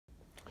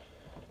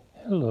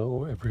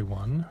Hello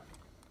everyone.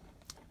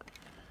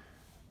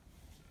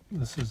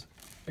 This is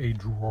a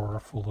drawer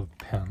full of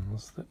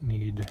pens that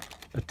need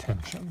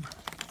attention.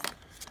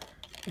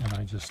 And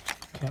I just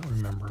can't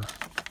remember.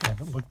 I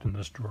haven't looked in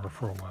this drawer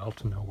for a while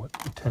to know what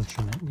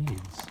attention it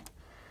needs.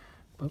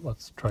 But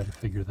let's try to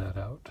figure that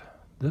out.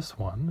 This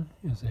one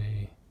is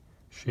a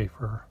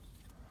Sheaffer.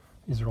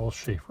 These are all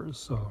Sheaffers,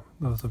 so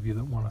those of you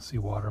that want to see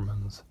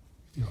Watermans,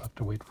 you'll have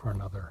to wait for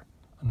another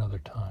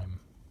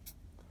time.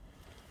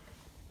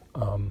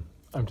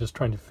 I'm just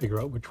trying to figure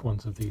out which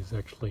ones of these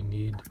actually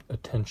need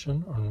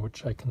attention or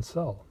which I can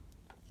sell.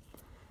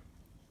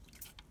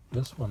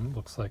 This one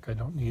looks like I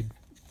don't need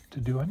to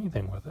do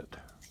anything with it.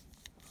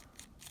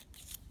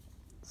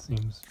 It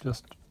seems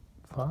just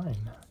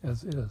fine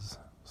as is.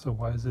 So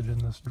why is it in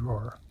this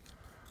drawer?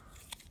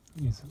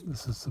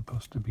 This is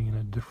supposed to be in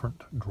a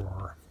different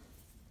drawer.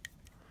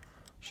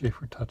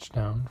 Sheaffer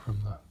Touchdown from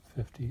the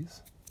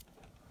 50s.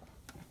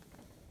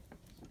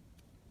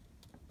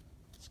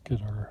 Let's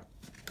get our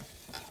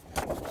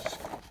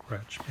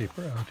scratch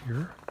paper out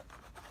here.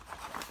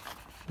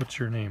 What's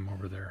your name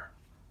over there?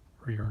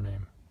 Or your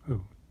name?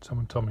 Who?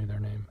 Someone tell me their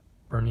name.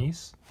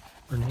 Bernice?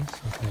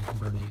 Bernice? Okay,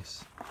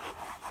 Bernice.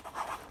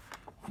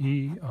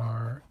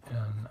 E-R-N-I-C-E.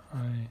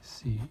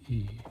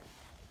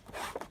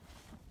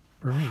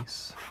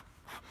 Bernice.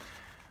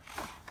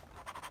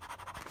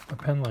 A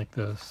pen like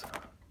this,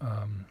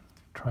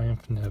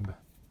 Triumph nib,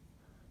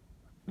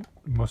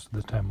 most of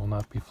the time will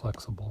not be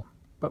flexible.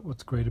 But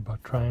what's great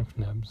about Triumph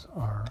nibs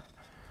are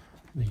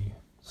the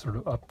sort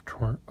of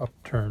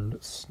upturned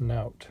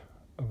snout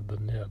of the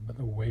nib,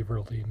 the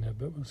Waverly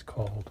nib it was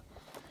called.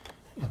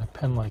 And a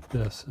pen like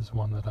this is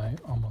one that I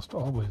almost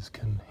always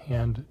can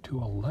hand to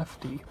a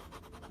lefty,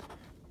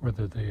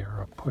 whether they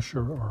are a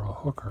pusher or a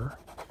hooker,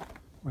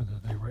 whether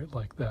they write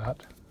like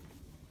that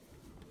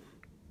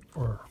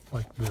or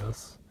like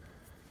this.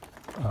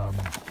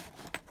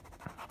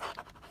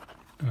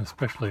 And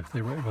especially if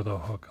they write with a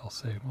hook, I'll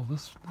say, well,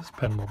 this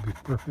pen will be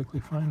perfectly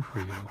fine for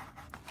you.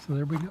 So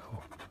there we go.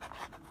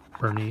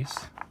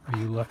 Bernice, are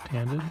you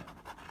left-handed?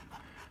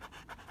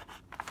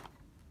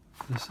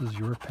 This is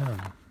your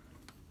pen.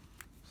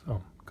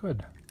 So,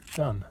 good.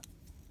 Done.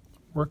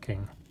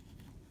 Working.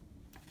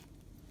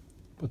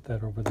 Put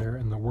that over there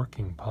in the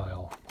working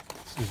pile.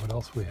 Let's see what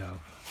else we have.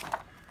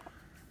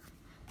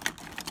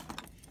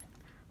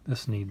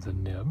 This needs a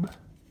nib,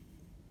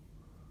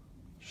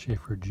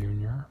 Sheaffer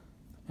Jr.,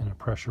 and a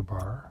pressure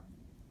bar,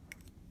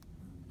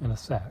 and a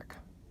sack.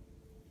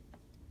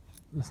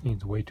 This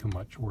needs way too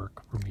much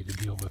work for me to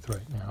deal with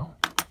right now.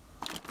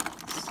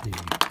 Let's see.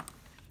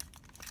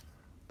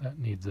 That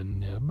needs a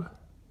nib.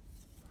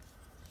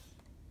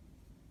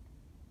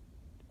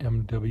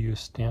 M.W.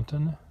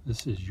 Stanton,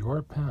 this is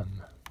your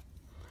pen.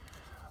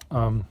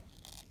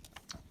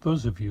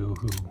 Those of you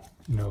who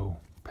know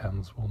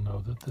pens will know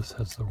that this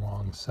has the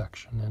wrong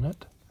section in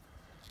it.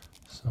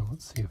 So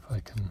let's see if I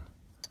can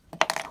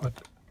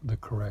put the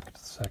correct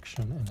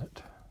section in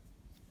it.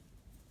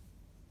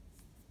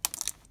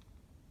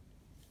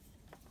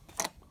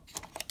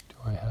 Do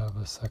I have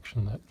a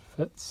section that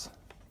fits?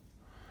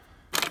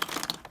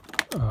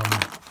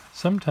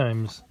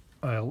 Sometimes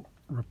I'll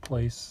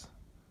replace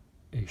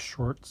a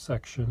short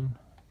section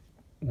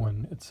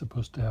when it's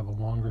supposed to have a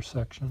longer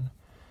section.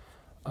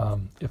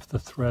 If the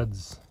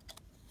threads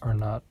are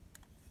not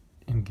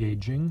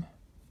engaging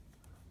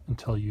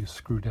until you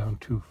screw down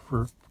too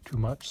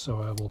much, so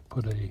I will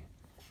put a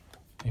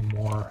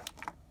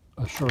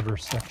shorter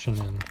section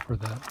in for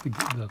that to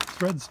get the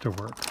threads to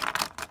work.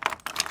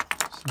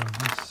 So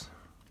this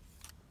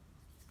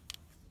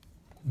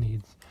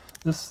needs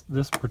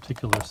this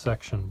particular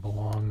section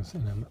belongs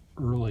in an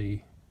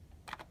early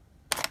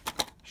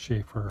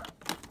Sheaffer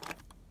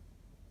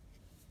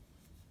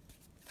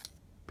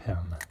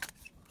pen.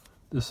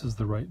 This is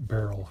the right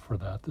barrel for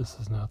that. This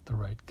is not the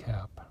right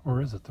cap.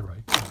 Or is it the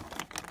right cap?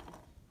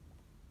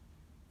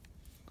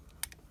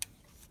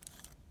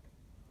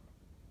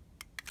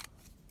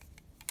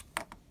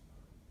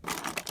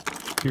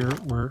 Here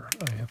where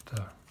I have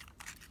to,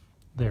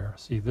 there,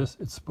 see this,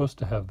 it's supposed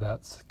to have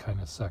that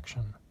kind of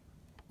section,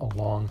 a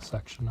long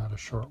section, not a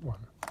short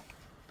one.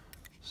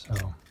 So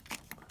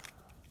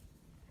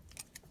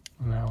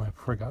now I've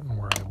forgotten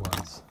where I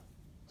was.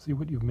 See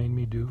what you've made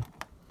me do?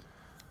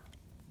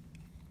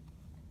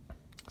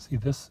 See,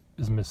 this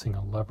is missing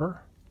a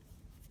lever.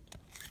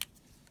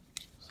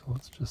 So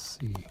let's just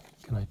see,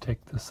 can I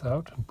take this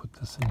out and put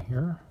this in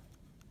here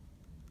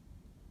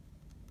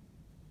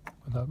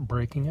without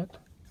breaking it?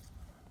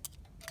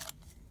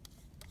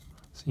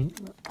 See,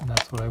 and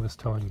that's what I was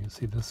telling you.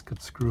 See, this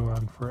could screw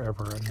on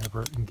forever and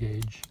never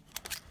engage,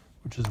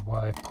 which is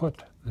why I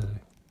put the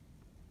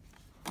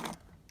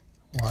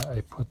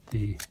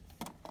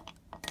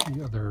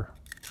other.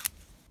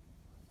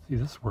 See,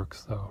 this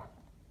works though.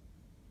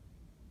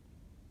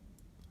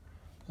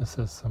 This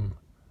has some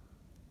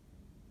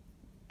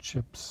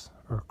chips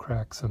or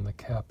cracks in the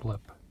cap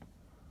lip,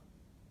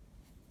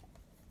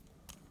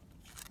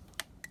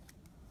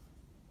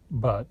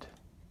 but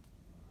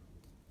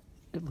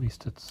at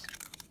least it's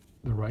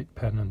the right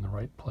pen in the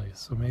right place.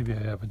 So maybe I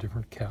have a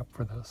different cap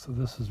for this. So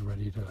this is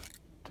ready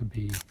to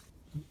be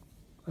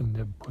a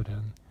nib put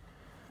in.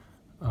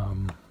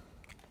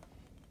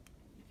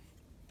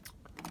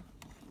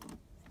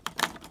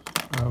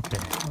 Okay,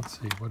 let's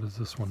see, what does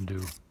this one do?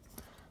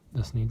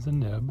 This needs a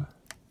nib.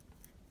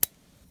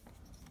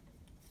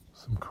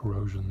 Some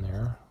corrosion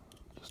there.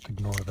 Just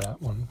ignore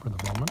that one for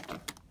the moment.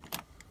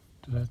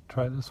 Did I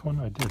try this one?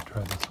 I did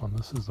try this one.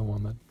 This is the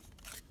one that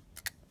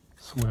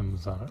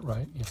swims on it,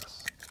 right?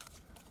 Yes.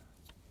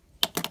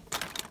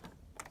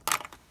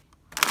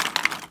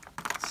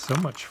 It's so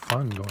much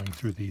fun going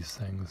through these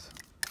things.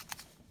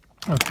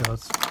 Okay,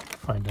 let's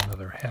find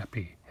another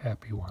happy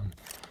one.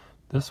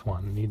 This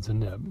one needs a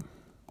nib.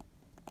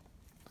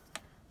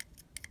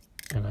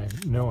 And I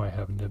know I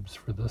have nibs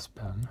for this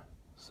pen,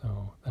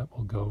 so that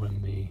will go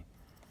in the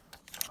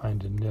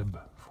find a nib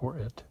for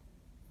it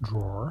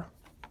drawer.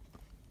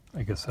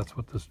 I guess that's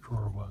what this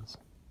drawer was.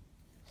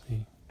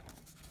 See?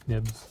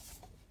 Nibs.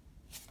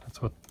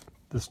 That's what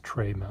this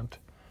tray meant.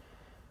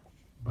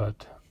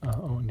 But,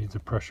 oh, it needs a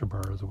pressure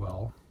bar as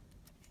well.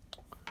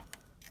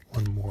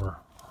 One more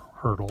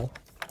hurdle.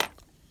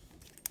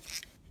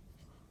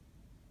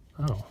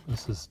 Oh,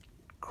 this is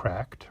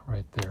cracked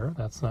right there.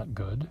 That's not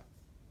good.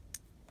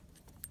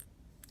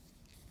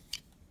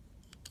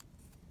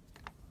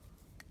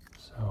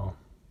 So,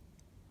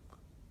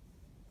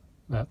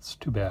 that's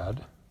too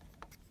bad.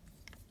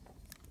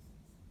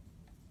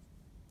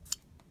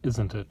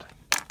 Isn't it?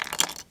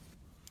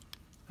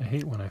 I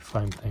hate when I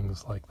find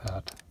things like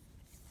that.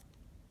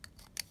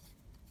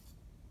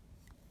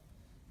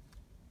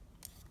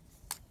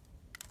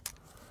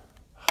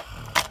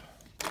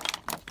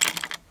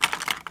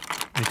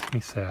 Makes me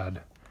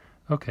sad.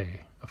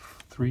 Okay, a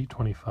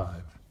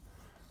 325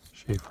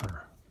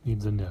 Sheaffer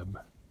needs a nib.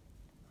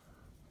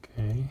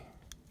 Okay,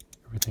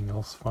 everything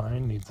else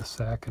fine, needs a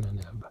sack and a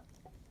nib.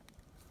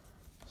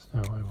 So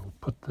I will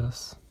put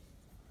this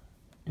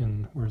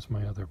in, where's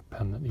my other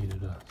pen that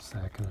needed a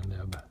sack and a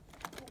nib?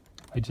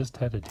 I just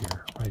had it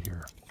here, right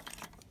here.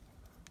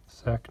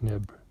 Sack,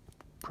 nib,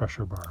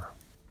 pressure bar.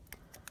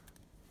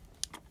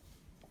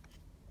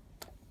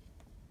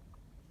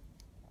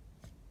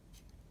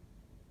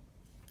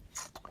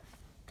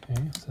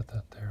 Okay, set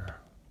that there.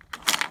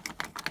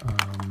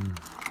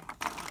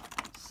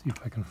 See if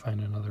I can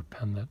find another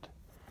pen that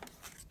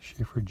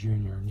Sheaffer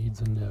Jr. needs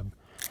a nib.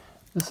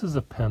 This is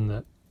a pen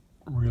that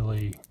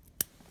really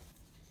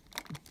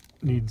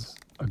needs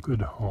a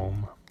good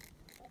home.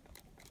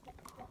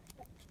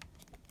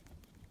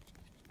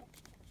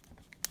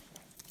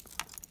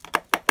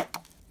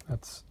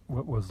 That's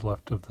what was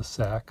left of the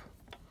sack.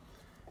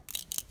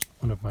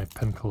 One of my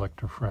pen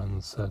collector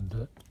friends said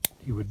that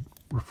he would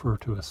refer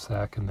to a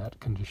sack in that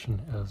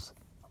condition as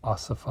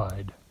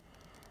ossified.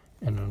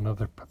 And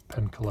another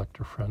pen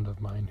collector friend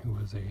of mine who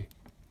was a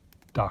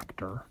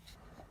doctor,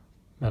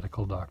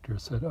 medical doctor,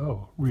 said,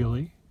 "Oh,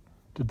 really?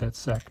 Did that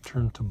sack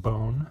turn to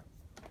bone?"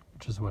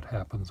 Which is what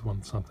happens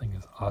when something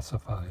is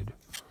ossified.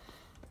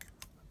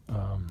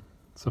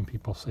 Some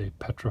people say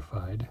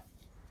petrified,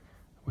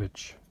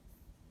 which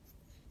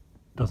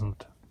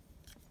doesn't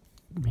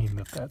mean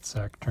that that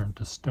sack turned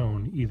to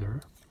stone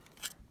either,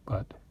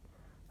 but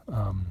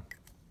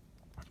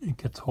it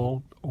gets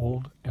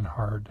old and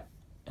hard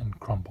and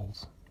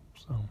crumbles.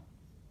 So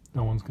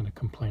no one's going to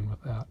complain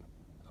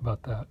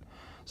about that.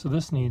 So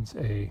this needs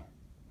a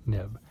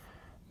nib.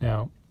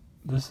 Now,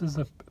 this is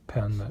a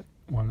pen that,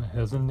 one that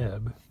has a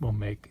nib, will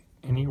make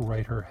any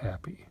writer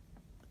happy.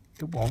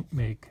 It won't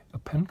make a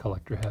pen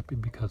collector happy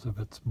because of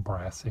its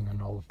brassing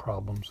and all the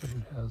problems that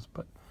it has,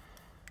 but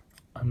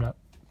I'm not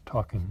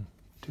talking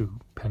to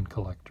pen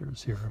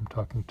collectors here. I'm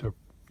talking to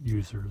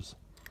users.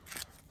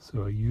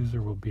 So a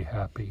user will be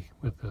happy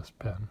with this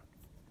pen.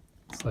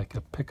 It's like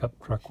a pickup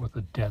truck with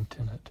a dent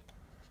in it,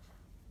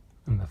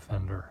 in the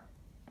fender.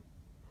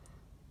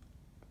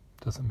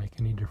 Doesn't make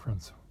any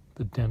difference.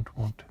 The dent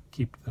won't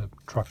keep the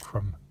truck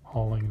from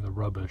hauling the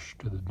rubbish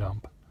to the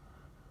dump.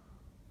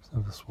 So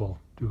this will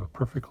do a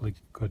perfectly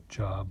good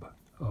job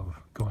of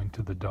going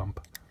to the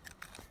dump.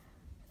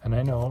 And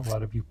I know a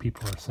lot of you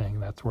people are saying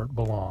that's where it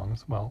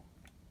belongs. Well,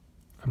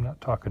 I'm not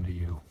talking to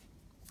you.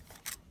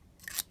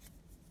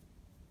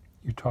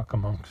 You talk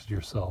amongst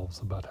yourselves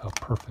about how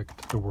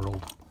perfect the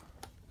world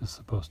is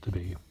supposed to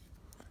be.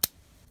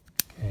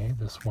 Okay,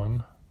 this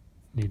one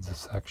needs a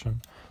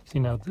section. See,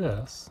 now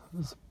this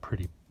is a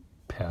pretty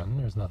pen.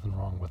 There's nothing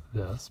wrong with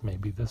this.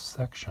 Maybe this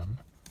section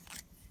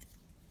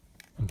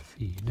and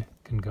feed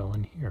can go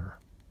in here.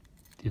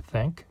 Do you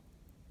think?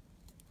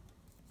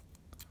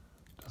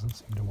 Doesn't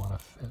seem to want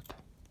to fit.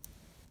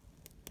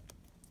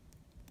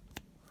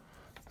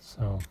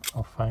 So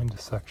I'll find a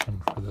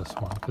section for this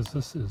one, because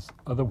this is,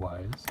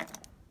 otherwise,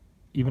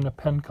 even a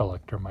pen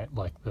collector might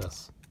like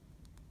this.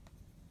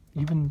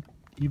 Even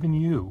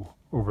you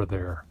over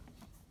there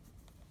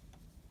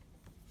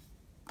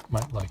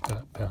might like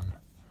that pen.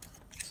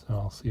 So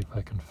I'll see if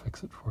I can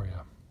fix it for you.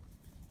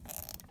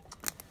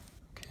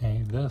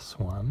 Okay, this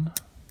one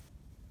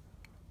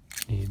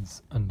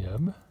needs a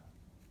nib.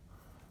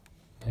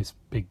 Nice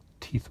big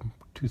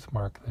tooth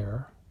mark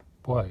there.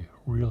 Boy,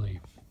 really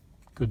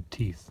good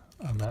teeth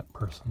on that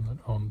person that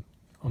owned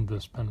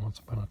this pen once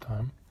upon a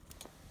time.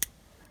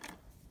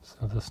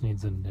 So this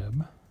needs a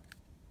nib.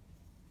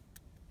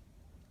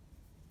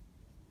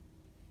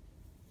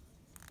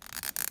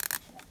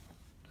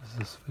 Does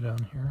this fit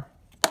on here?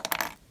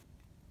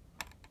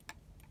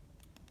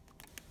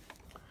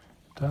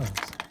 It does.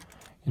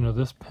 You know,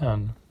 this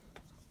pen,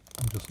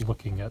 I'm just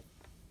looking at,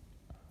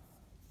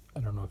 I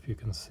don't know if you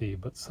can see,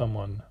 but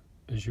someone,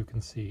 as you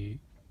can see,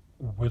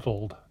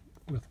 whittled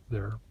with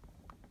their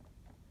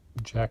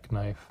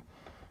jackknife,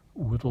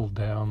 whittled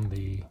down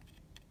the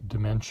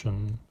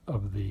dimension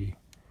of the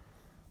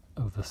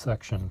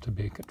section to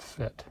make it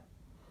fit.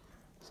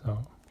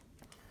 So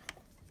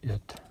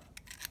it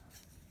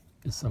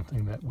is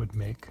something that would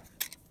make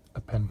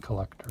a pen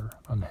collector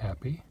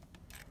unhappy.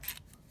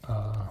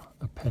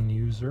 A pen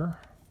user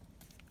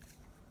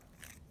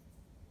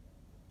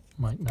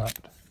might not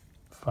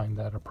find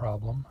that a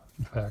problem.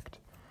 In fact,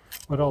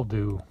 what I'll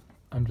do,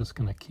 I'm just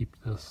going to keep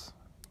this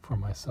for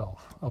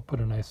myself. I'll put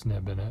a nice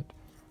nib in it.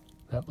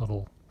 That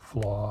little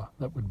flaw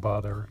that would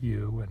bother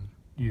you and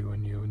you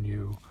and you and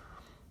you,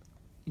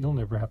 you'll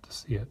never have to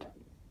see it.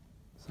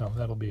 So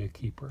that'll be a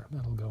keeper.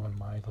 That'll go in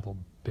my little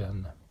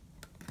bin.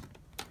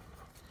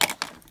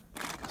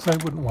 Because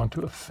I wouldn't want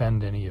to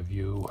offend any of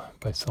you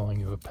by selling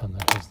you a pen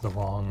that has the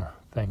wrong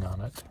thing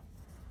on it.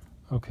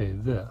 Okay,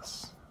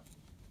 this.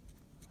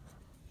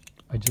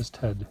 I just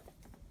had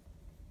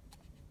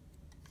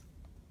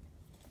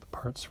the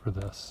parts for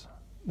this.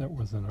 That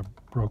was in a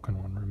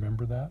broken one.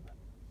 Remember that?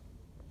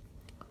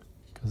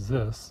 Because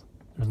this,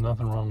 there's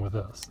nothing wrong with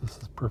this. This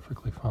is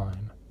perfectly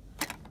fine.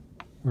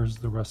 Where's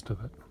the rest of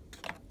it?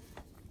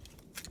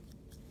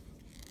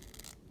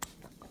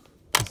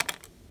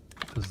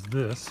 Does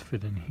this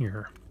fit in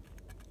here?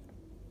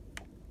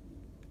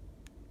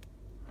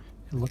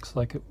 It looks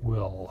like it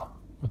will,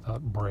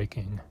 without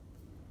breaking.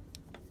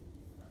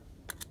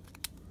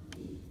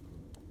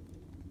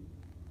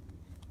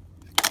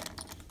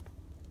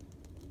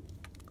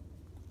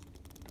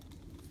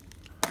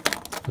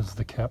 Does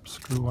the cap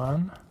screw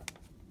on?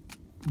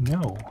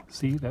 No.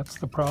 See, that's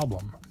the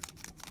problem.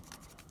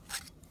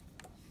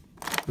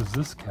 Does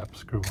this cap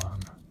screw on?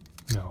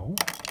 No.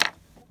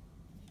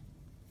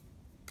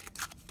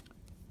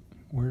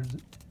 Where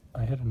did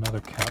I had another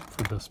cap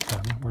for this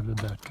pen. Where did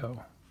that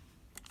go?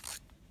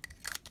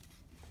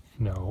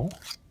 No.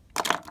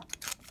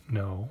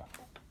 No.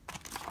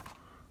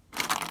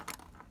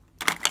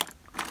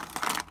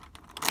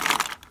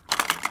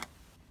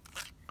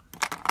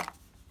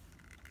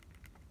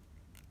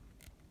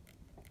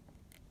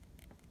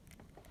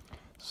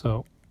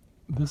 So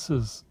this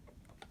is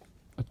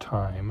a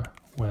time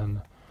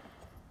when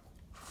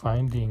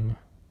finding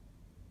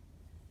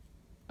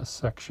a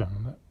section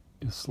that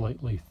is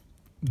slightly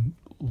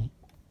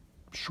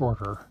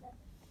shorter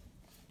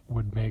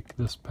would make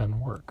this pen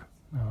work.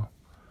 Now,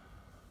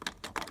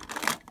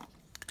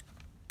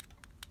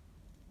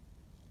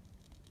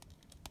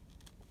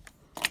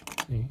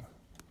 see,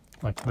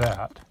 like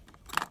that,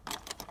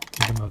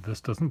 even though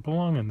this doesn't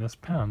belong in this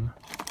pen,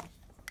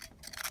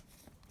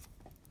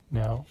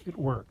 now it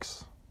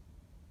works.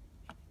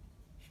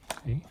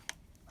 See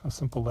how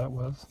simple that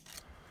was?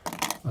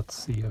 Let's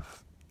see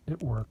if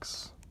it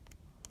works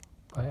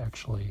by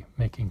actually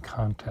making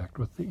contact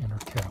with the inner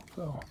cap,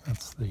 though.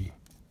 That's the,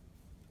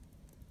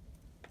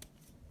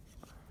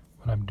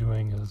 what I'm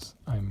doing is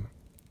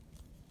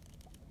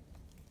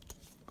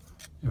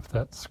if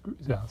that screws,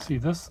 yeah, see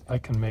this I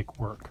can make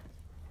work.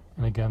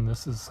 And again,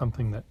 this is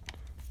something that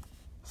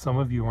some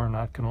of you are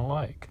not going to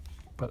like,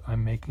 but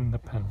I'm making the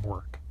pen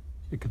work.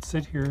 It could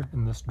sit here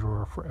in this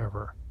drawer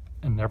forever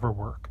and never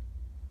work.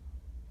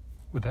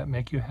 Would that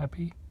make you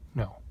happy?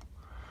 No.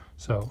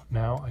 So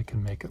now I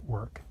can make it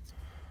work.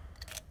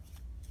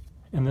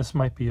 And this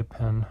might be a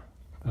pen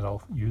that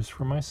I'll use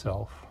for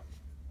myself.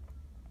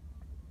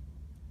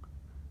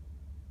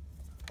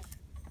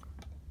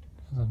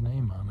 There's a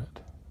name on it.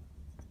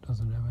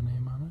 Does it have a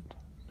name on it?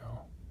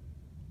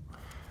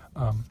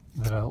 No.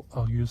 That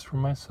I'll use for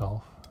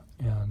myself,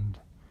 and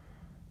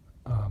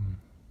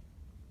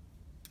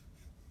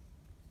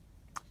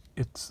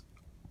its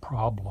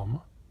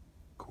problem,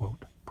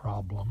 quote,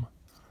 problem,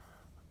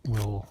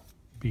 will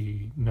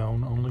be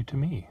known only to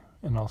me.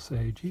 And I'll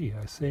say, gee,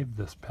 I saved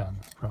this pen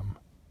from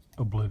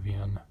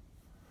oblivion.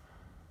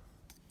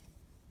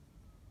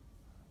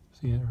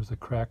 See, there's a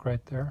crack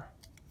right there.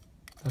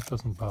 That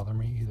doesn't bother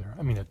me either.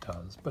 I mean, it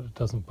does, but it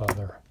doesn't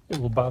bother. It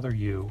will bother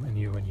you and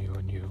you and you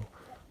and you.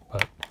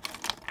 But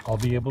I'll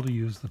be able to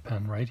use the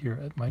pen right here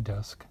at my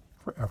desk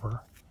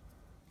forever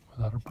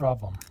without a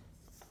problem.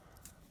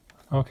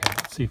 Okay,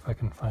 let's see if I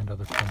can find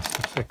other pens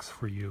to fix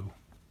for you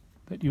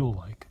that you'll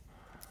like.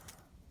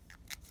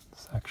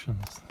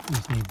 Sections.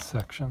 These need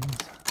sections.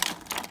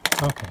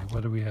 Okay,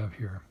 what do we have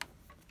here?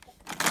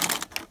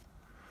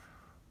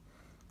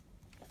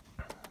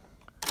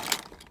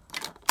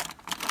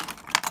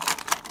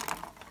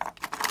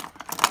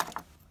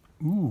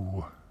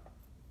 Ooh.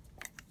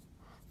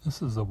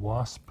 This is a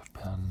wasp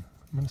pen.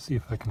 I'm going to see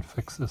if I can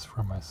fix this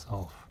for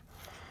myself.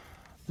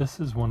 This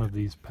is one of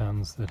these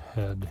pens that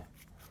had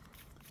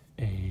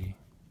a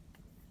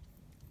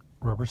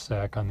rubber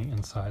sack on the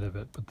inside of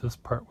it, but this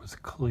part was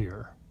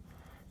clear,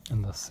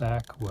 and the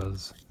sack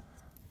was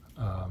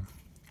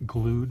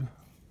glued.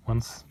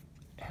 Once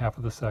half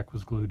of the sack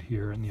was glued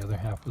here and the other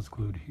half was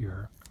glued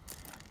here,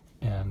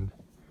 and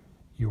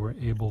you were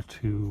able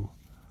to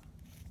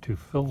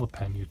fill the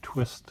pen. You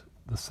twist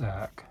the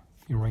sack,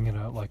 you wring it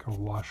out like a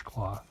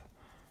washcloth,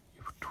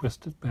 you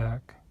twist it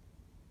back,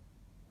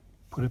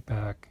 put it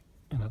back,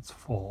 and it's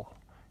full.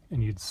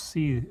 And you'd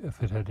see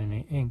if it had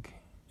any ink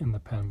in the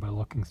pen by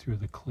looking through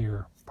the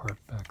clear part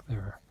back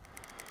there.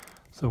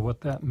 So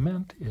what that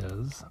meant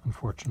is,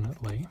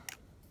 unfortunately,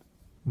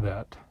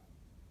 that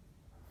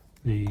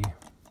you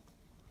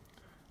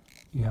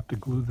have to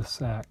glue the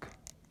sack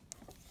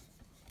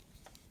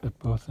at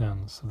both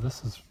ends. So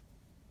this is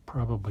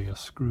probably a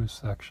screw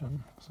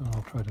section, so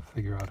I'll try to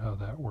figure out how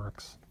that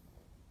works.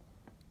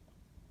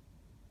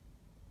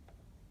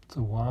 It's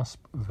a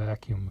wasp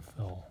vacuum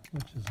fill,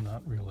 which is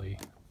not really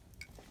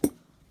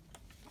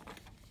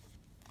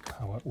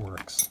how it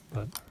works,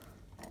 but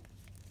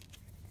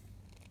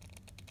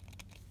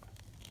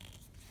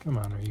come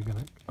on, are you going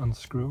to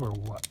unscrew or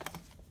what?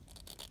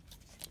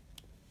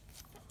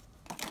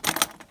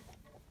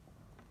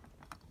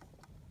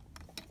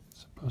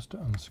 It's supposed to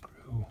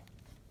unscrew.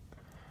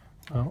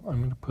 Well, I'm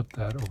going to put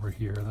that over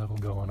here. That'll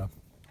go in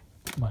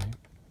my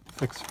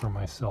fix for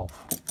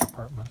myself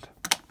compartment.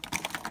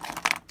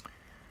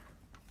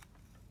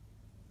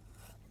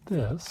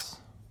 This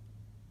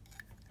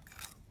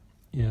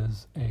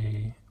is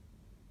a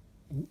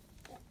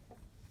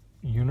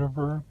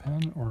Univer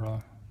pen,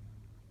 or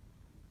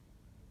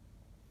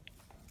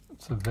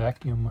it's a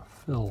vacuum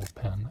fill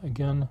pen.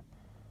 Again,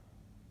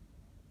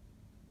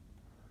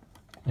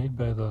 made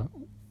by the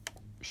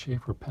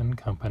Sheaffer Pen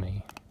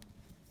Company.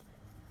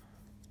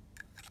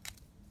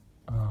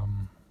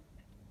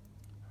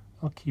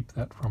 I'll keep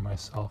that for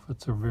myself.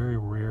 It's a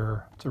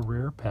rare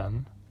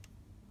pen.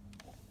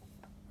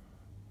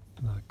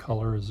 The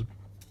color is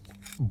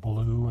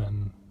blue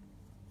and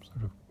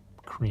sort of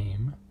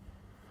cream.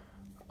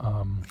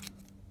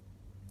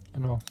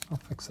 And I'll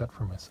fix that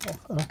for myself.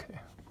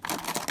 Okay.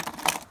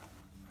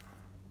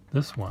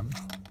 This one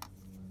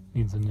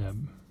needs a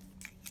nib.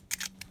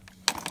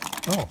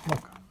 Oh,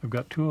 look, I've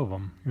got two of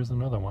them. Here's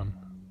another one.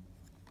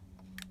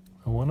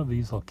 Now, one of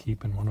these I'll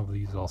keep and one of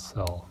these I'll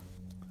sell.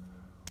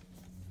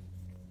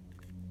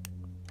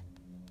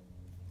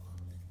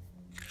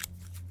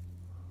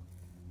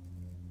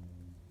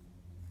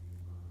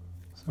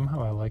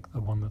 Somehow I like the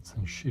one that's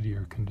in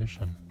shittier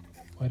condition.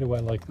 Why do I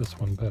like this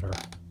one better?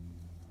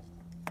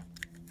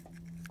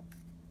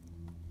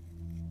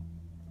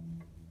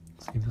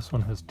 See, this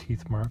one has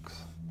teeth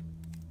marks.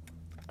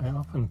 I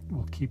often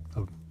will keep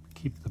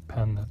the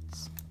pen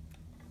that's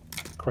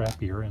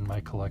crappier in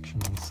my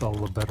collection and sell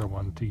the better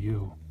one to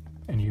you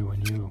and you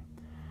and you.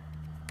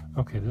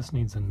 Okay, this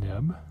needs a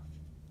nib.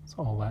 That's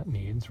all that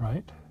needs,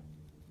 right?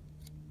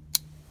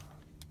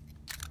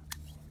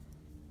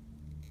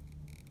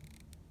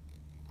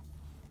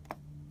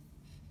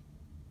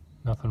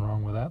 Nothing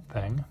wrong with that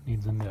thing.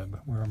 Needs a nib.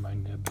 Where are my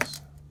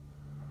nibs?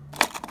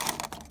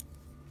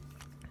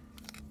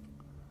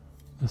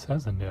 This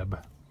has a nib.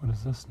 What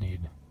does this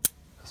need?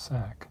 A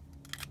sack.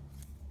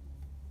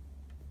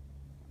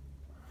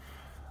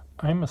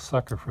 I'm a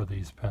sucker for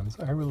these pens.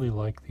 I really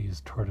like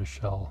these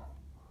tortoiseshell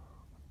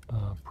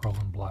pearl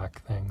and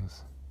black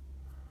things.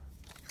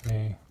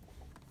 They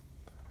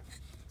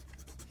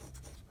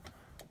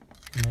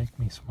make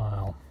me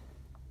smile.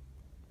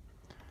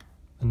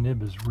 The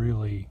nib is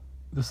really,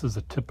 this is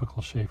a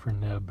typical Sheaffer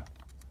nib,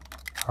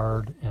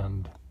 hard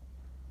and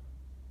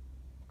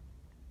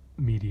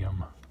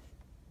medium.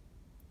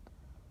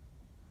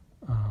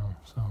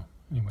 So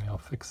anyway, I'll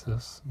fix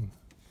this, and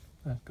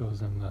that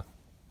goes in the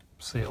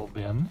sale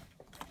bin.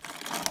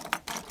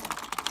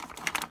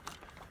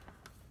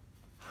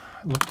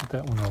 I looked at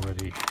that one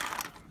already.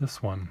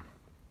 This one.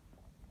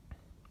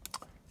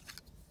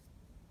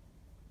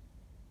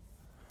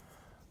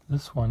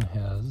 This one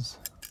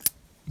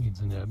needs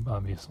a nib,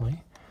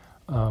 obviously.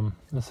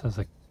 This has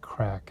a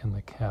crack in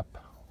the cap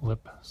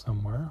lip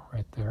somewhere,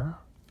 right there.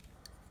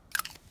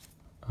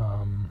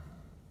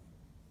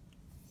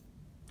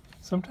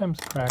 Sometimes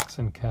cracks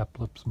in cap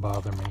lips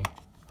bother me.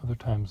 Other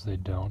times they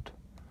don't.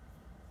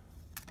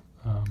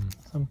 I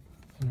don't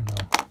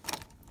know.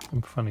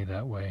 I'm funny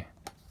that way.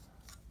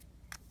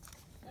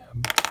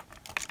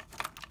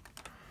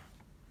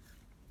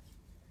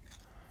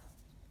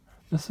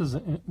 This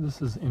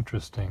is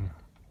interesting.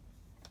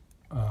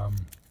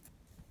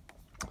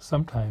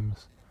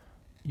 Sometimes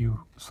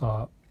you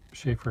saw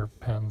Sheaffer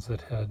pens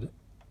that had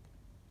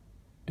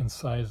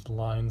incised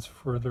lines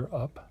further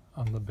up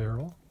on the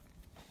barrel,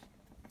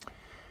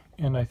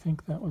 and I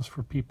think that was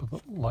for people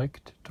that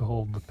liked to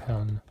hold the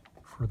pen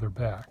further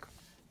back.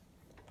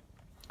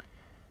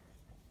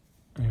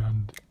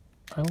 And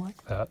I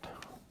like that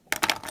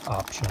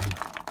option.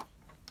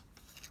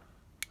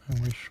 I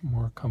wish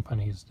more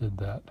companies did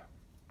that.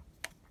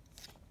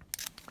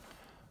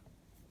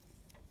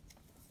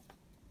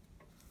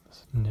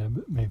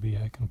 nib maybe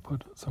I can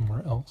put it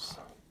somewhere else.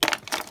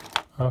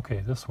 Okay,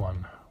 this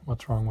one.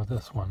 What's wrong with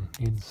this one?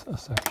 Needs a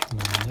section in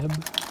the nib.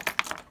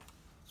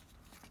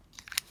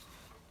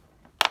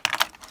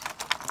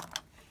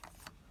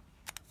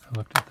 I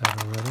looked at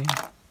that already.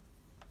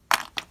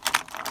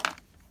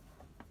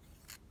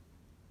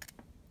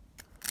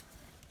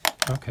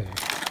 Okay,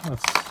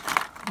 let's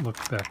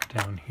look back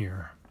down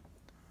here.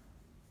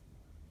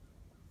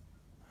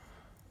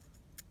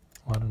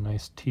 A lot of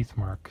nice teeth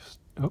marks.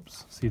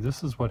 Oops, see,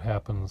 this is what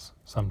happens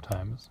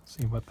sometimes.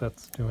 See what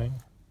that's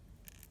doing?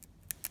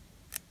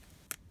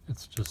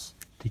 It's just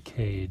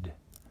decayed.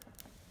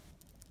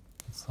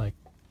 It's like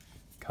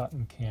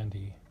cotton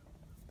candy.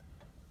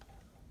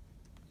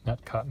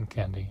 Not cotton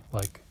candy,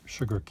 like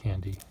sugar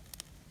candy.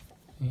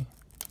 See?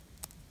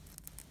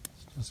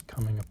 It's just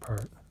coming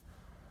apart.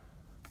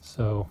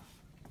 So,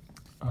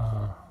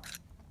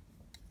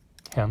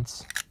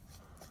 hence,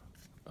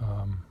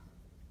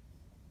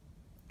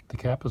 the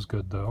cap is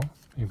good though.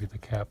 Maybe the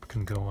cap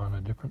can go on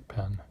a different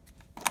pen.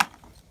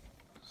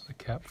 Does the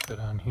cap fit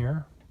on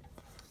here?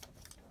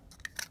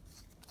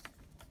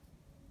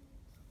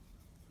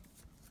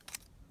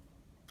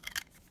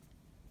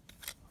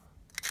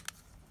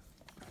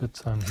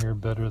 Fits on here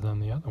better than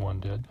the other one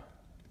did.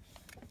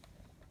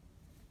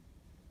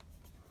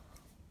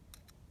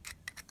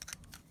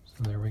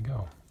 So there we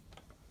go.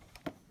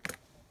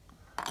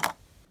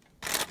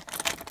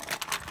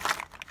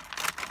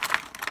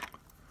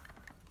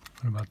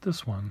 What about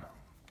this one?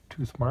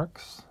 Tooth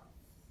marks.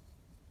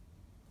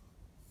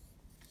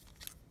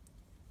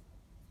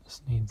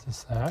 This needs a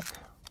sack.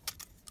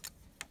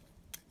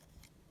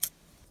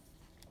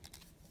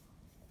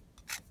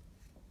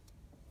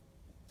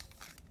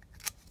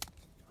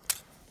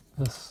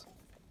 This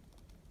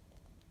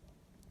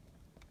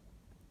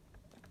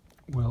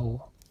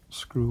will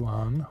screw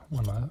on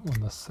when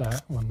the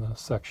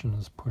section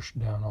is pushed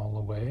down all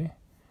the way.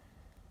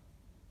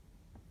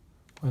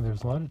 Well,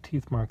 there's a lot of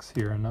teeth marks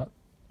here and not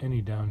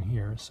any down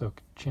here, so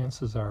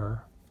chances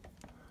are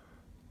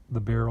the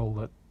barrel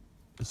that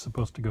is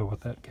supposed to go with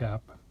that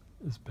cap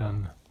has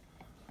been...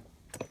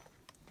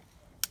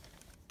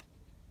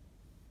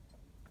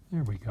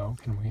 There we go.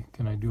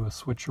 Can I do a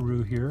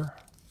switcheroo here?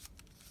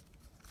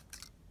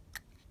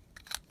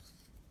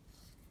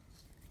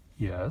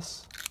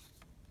 Yes.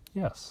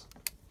 Yes.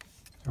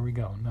 There we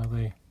go.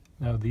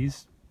 Now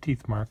these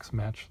teeth marks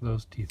match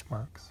those teeth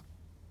marks.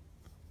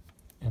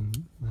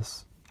 And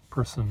this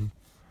person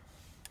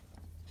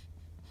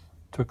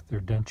took their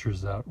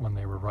dentures out when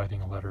they were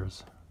writing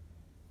letters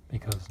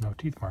because no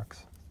teeth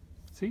marks.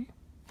 See?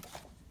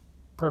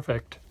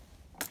 Perfect.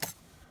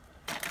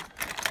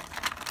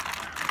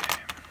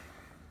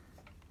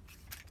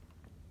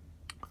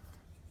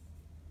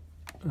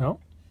 No,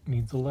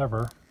 needs a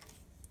lever.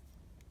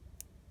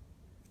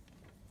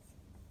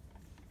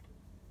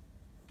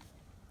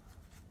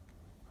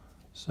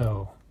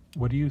 So,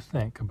 what do you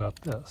think about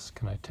this?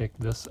 Can I take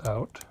this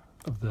out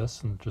of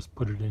this and just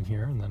put it in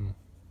here and then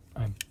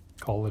I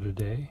call it a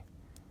day?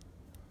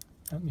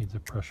 That needs a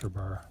pressure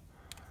bar.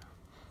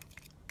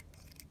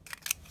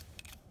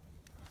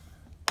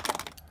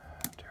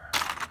 Put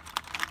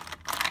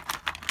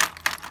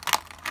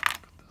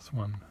this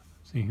one.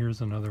 See,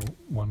 here's another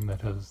one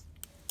that has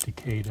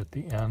decayed at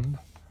the end.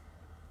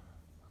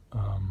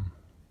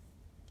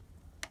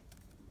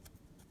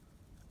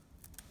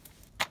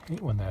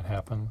 Hate when that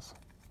happens.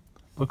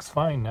 Looks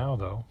fine now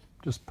though.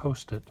 Just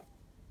post it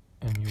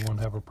and you won't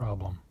have a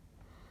problem.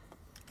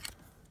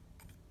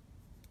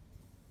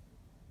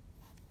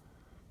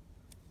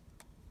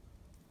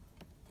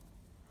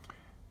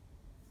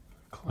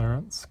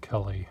 Clarence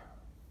Kelly.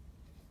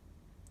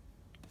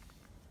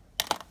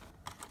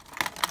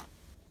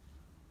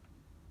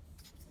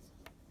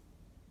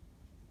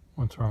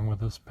 What's wrong with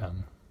this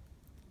pen?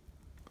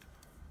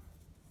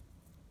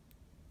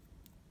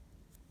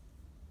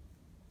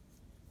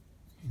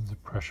 Needs a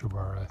pressure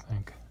bar, I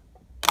think.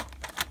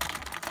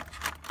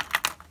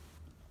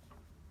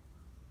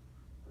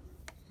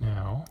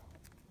 Now,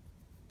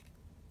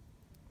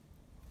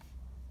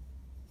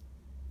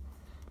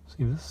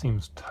 see, this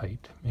seems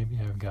tight. Maybe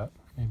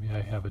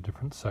I have a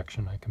different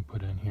section I can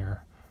put in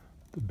here.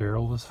 The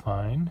barrel is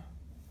fine.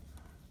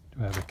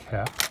 Do I have a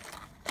cap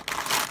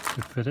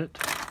to fit it?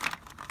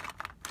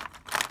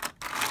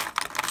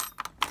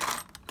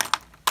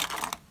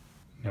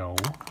 No.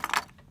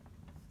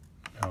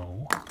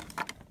 No.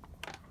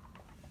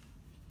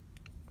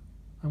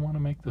 I want to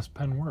make this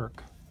pen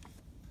work.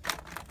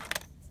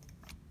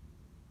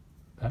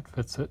 That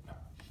fits it.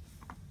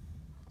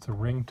 It's a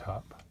ring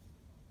top.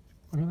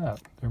 Look at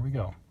that. There we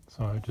go.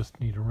 So I just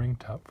need a ring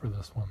top for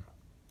this one.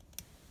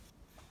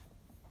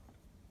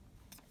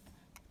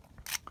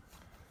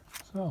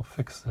 So I'll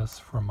fix this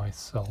for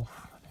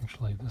myself.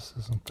 Actually, this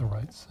isn't the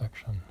right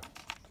section.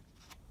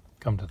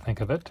 Come to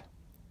think of it,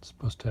 it's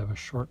supposed to have a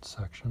short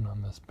section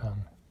on this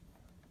pen.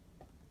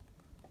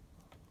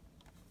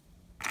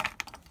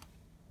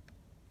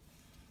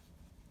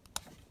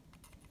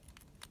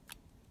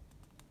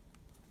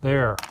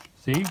 There,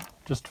 see?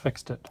 Just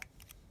fixed it.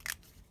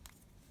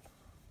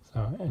 So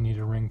So I need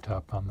a ring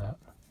top on that.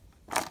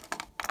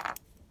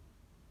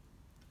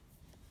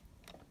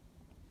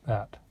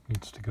 That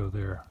needs to go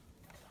there.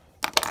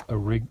 A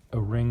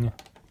ring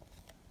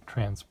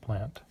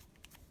transplant.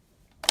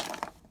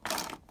 That's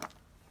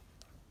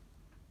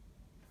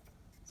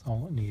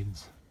all it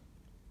needs.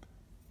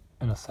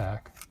 And a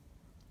sack.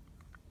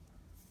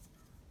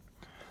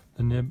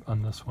 The nib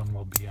on this one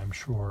will be, I'm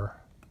sure,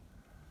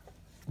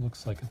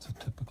 looks like it's a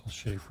typical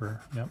Sheaffer.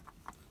 Yep,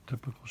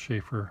 typical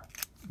Sheaffer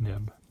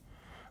nib.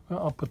 Well,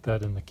 I'll put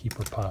that in the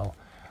keeper pile.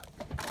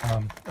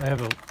 I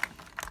have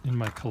in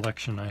my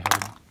collection, I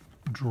have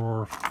a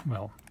drawer,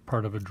 well,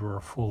 part of a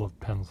drawer full of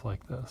pens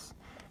like this.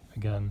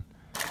 Again,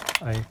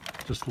 I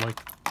just like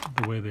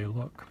the way they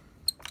look.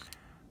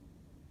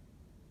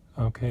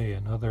 Okay,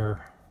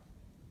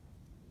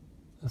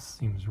 this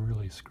seems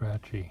really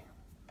scratchy.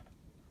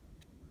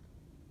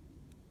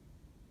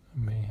 I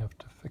may have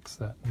to fix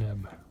that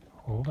nib.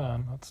 Hold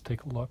on, let's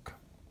take a look.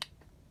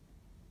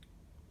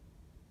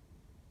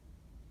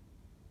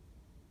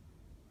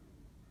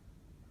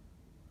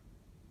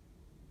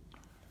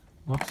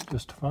 Looks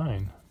just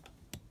fine.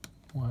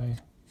 Why?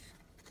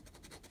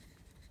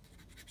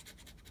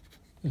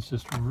 It's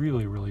just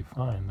really, really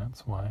fine,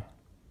 that's why.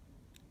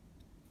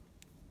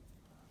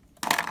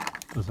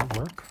 Does it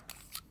work?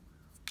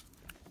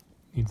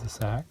 Needs a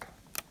sack.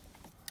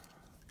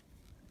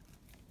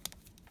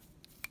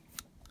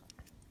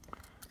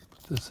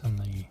 Put this in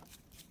the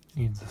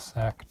needs a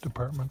sack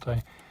department.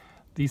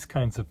 These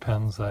kinds of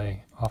pens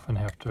I often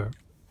have to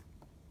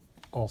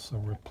also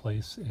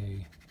replace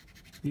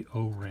the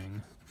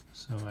O-ring.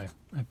 So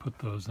I put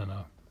those in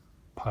a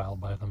pile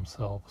by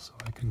themselves so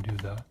I can do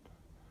that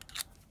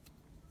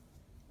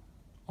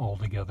all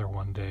together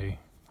one day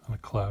on a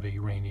cloudy,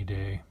 rainy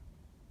day.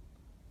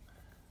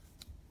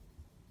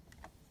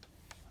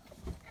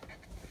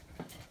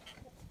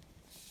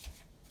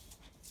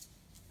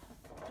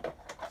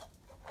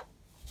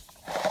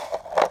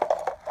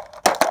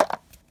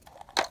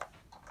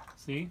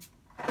 See?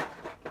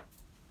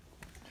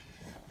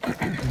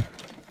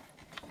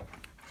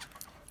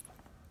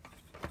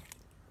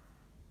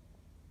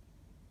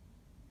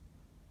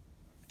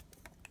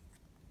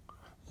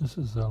 This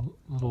is a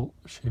little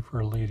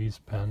Sheaffer lady's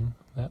pen.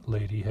 That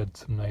lady had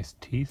some nice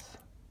teeth.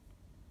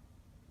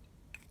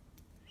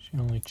 She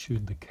only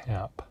chewed the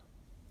cap.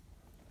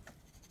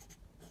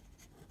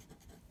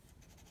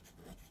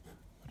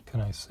 What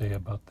can I say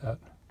about that,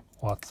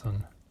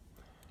 Watson?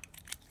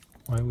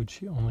 Why would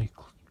she only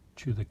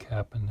chew the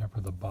cap and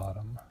never the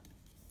bottom?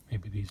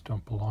 Maybe these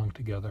don't belong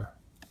together.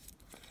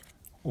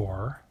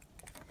 Or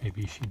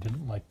maybe she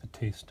didn't like the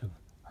taste of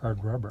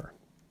hard rubber.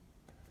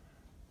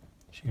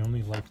 She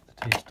only liked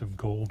the taste of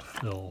gold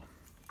fill.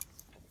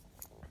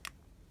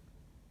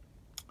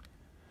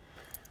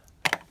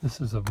 This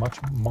is a much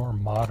more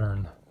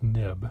modern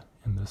nib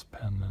in this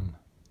pen than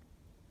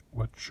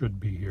what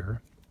should be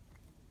here.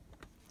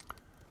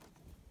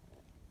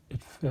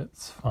 It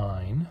fits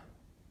fine,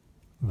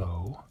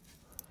 though,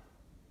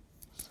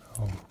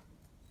 so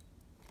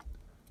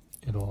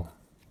it'll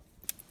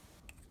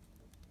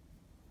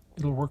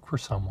work for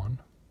someone.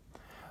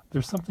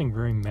 There's something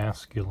very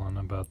masculine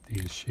about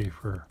these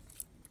Sheaffer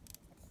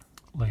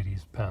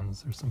ladies'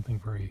 pens. There's something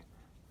very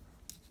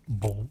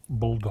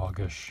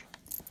bulldogish.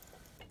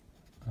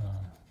 I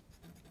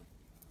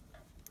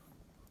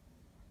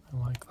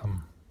like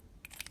them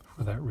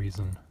for that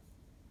reason.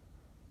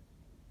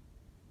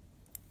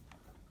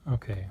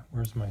 Okay,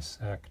 where's my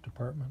sack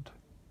department?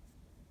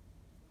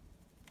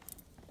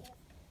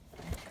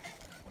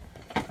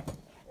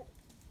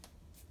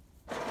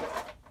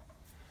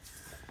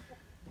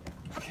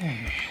 Okay,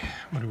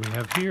 what do we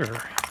have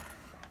here?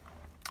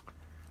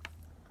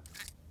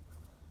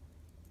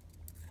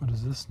 What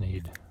does this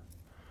need?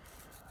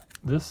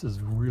 This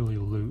is really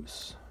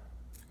loose.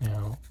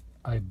 Now,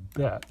 I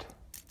bet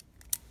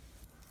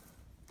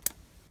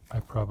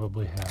I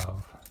probably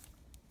have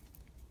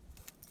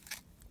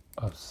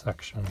a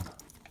section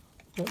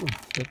that would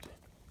fit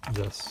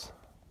this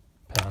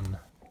pen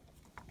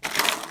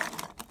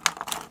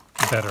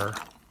better.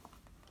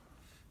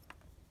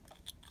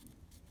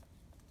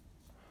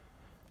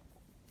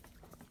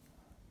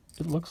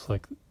 It looks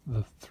like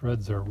the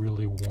threads are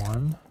really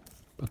worn,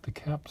 but the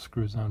cap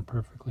screws on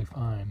perfectly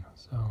fine,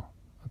 so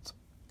that's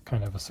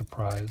kind of a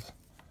surprise.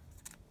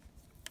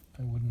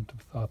 I wouldn't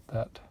have thought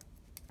that.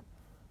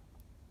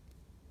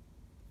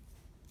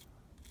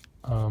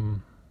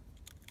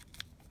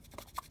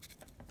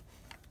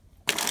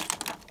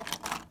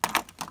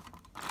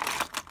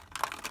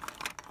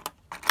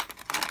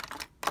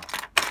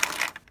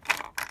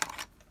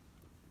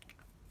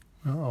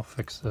 Well, I'll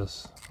fix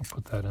this. I'll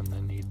put that in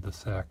the need the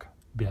sack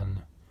bin.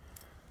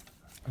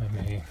 I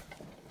may.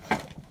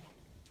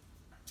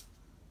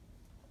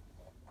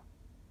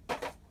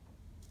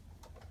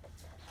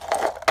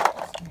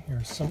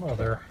 Here's some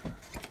other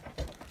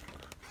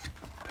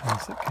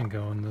pens that can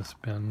go in this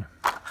bin.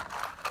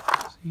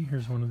 See,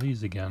 here's one of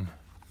these again.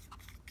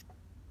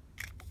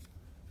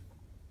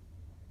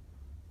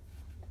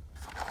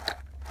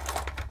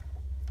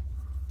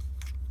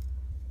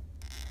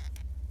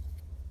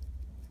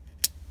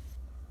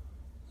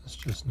 This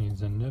just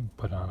needs a nib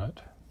put on it,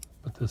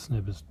 but this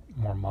nib is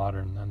more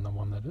modern than the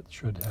one that it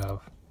should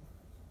have.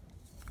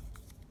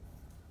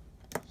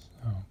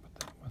 So put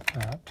that with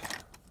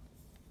that.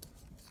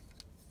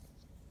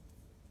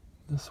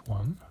 This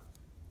one,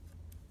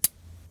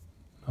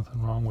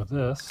 nothing wrong with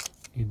this,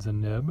 needs a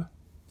nib.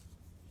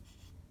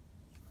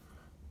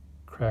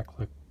 Crack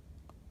lip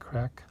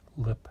crack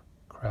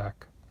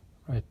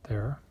right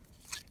there.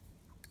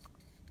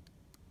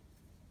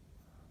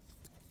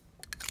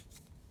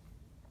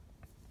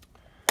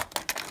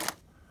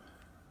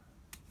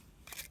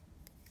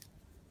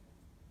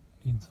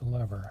 Needs a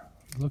lever.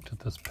 I looked at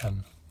this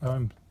pen. Now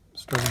I'm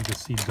starting to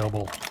see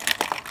double.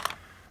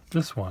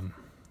 This one,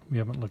 we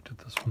haven't looked at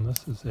this one.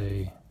 This is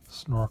a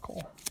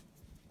snorkel.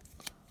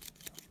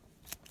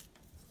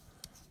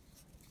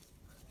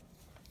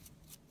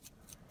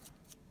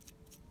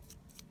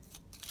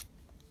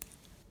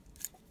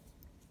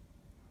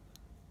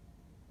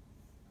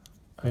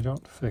 I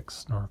don't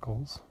fix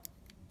snorkels,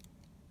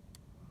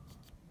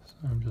 so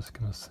I'm just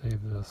going to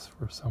save this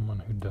for someone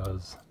who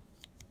does.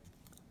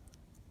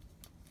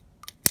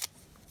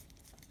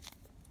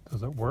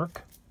 Does it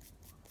work?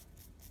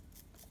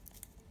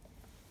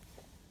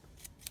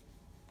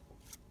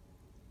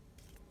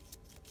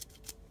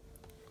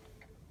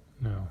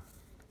 No.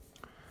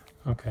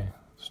 Okay,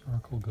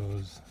 snorkel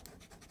goes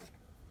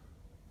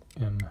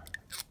in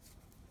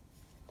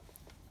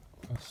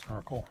the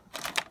snorkel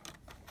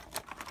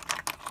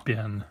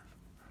bin.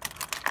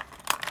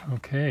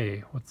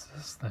 Okay, what's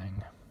this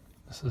thing?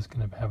 This is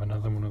going to have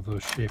another one of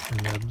those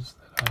Sheaffer nibs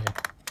that I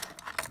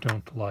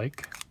don't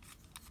like.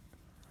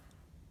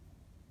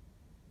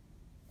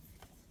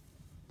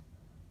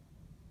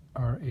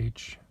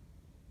 R.H.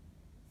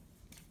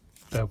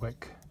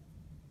 Bewick.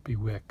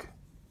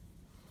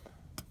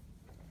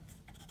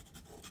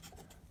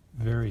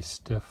 Very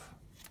stiff,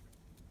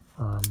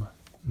 firm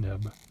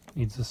nib.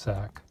 Needs a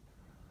sack.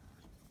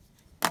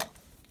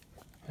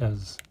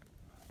 Has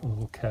a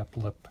little cap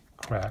lip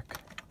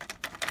crack.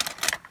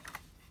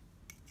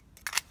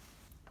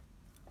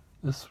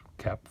 This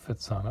cap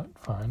fits on it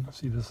fine.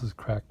 See, this is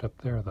cracked up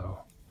there though.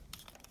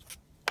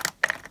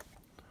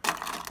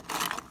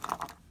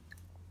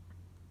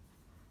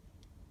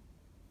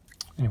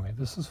 Anyway,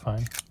 this is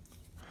fine.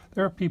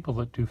 There are people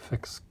that do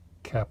fix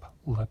cap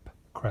lip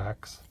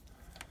cracks.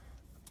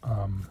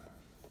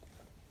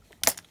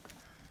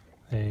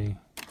 They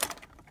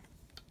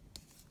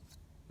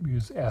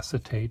use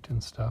acetate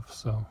and stuff,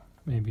 so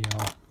maybe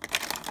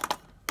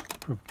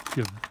I'll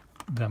give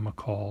them a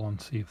call and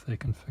see if they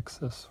can fix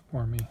this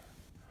for me.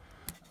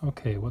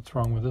 Okay, what's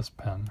wrong with this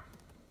pen?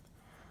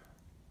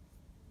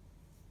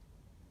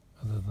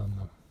 Other than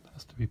it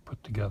has to be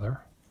put together.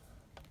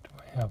 Do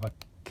I have a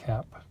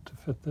cap to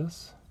fit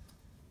this?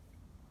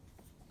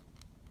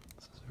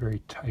 This is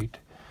very tight.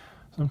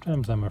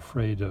 Sometimes I'm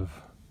afraid of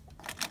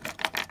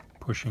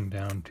pushing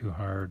down too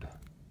hard.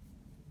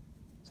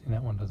 See,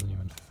 that one doesn't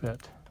even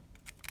fit.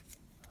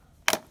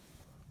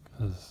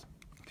 Because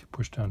if you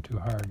push down too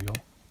hard,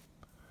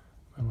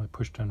 I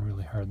pushed down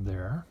really hard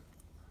there.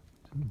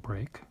 Didn't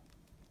break.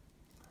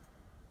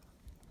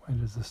 Why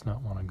does this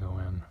not want to go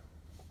in?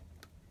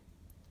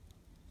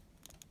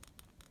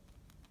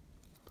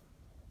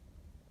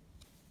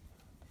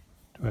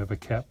 Do I have a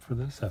cap for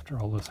this after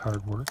all this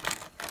hard work?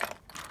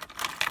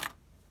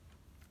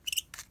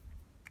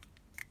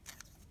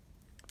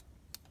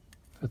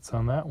 Fits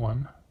on that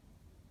one.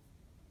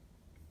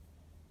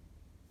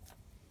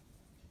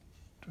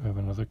 Do I have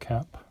another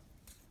cap?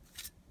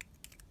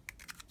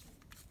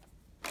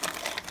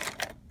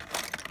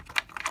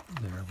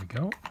 There we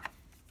go.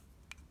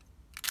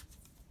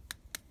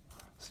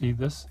 See,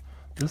 this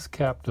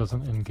cap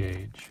doesn't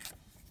engage.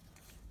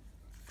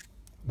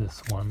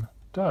 This one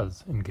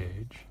does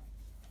engage.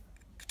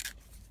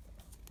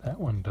 That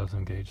one does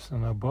engage. So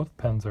now both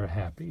pens are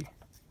happy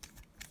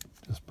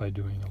just by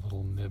doing a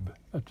little nib,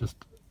 just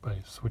by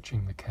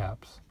switching the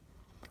caps.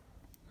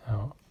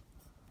 Now,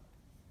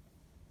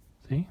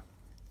 see?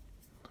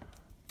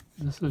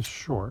 This is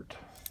shorter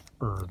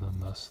than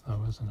this,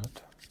 though, isn't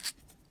it?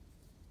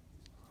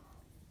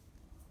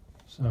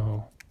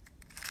 So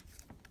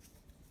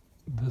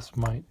this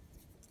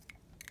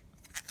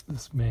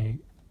may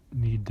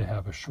need to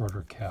have a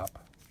shorter cap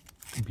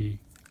to be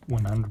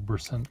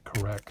 100%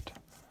 correct.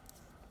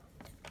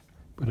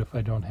 But if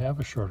I don't have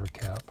a shorter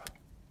cap,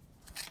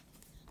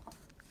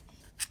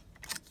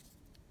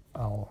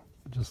 I'll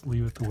just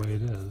leave it the way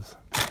it is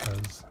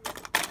because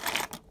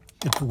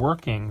it's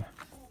working.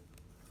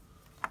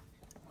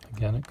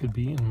 Again, it could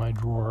be in my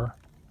drawer,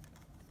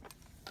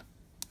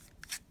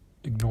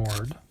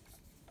 ignored,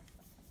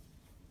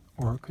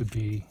 or it could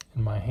be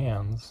in my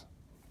hands,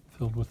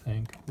 filled with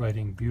ink,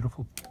 writing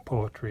beautiful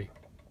poetry.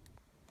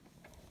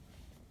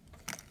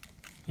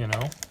 You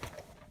know?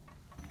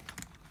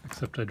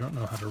 Except I don't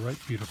know how to write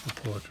beautiful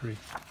poetry.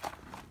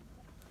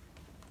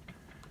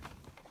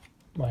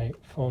 My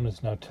phone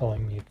is now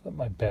telling me that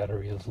my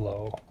battery is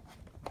low.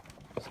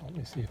 So let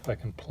me see if I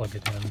can plug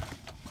it in.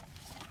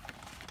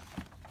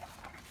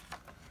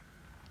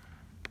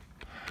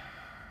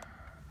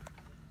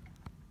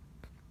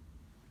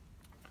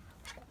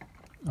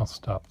 I'll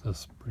stop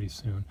this pretty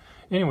soon.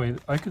 Anyway,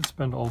 I could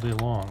spend all day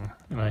long,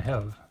 and I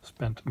have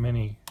spent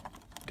many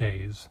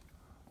days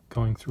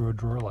going through a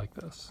drawer like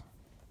this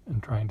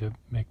and trying to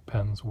make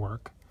pens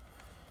work.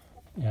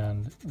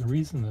 And the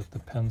reason that the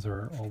pens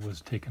are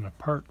always taken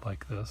apart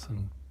like this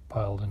and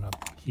piled in a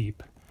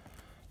heap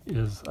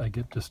is I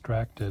get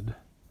distracted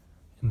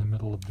in the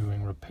middle of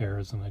doing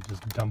repairs and I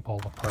just dump all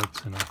the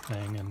parts in a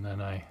thing, and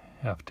then I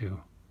have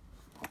to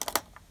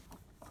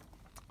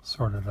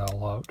sort it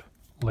all out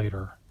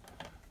later.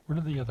 Where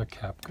did the other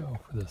cap go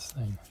for this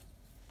thing?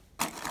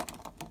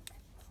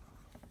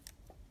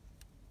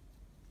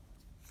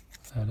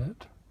 Is that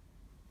it?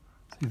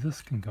 See,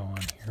 this can go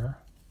on here.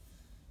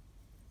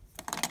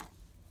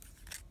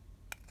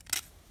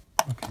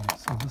 Okay,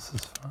 so this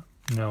is fun.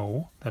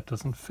 No, that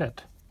doesn't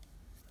fit.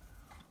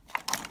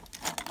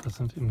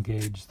 Doesn't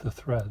engage the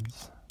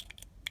threads.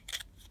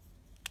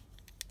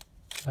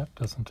 That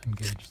doesn't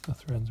engage the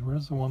threads.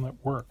 Where's the one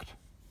that worked?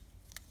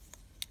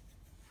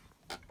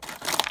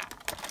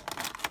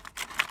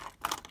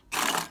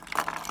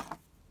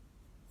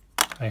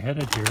 I had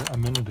it here a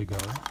minute ago.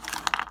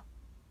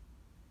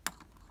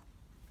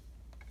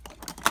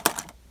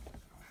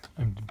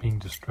 I'm being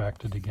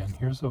distracted again.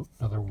 Here's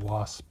another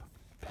wasp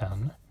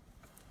pen.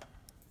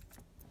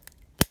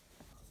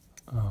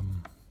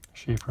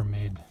 Sheaffer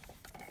made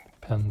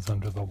pens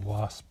under the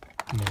wasp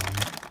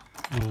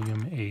name.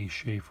 William A.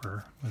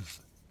 Sheaffer was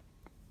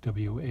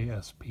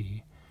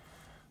W-A-S-P.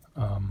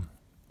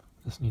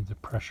 This needs a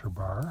pressure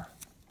bar,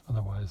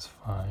 otherwise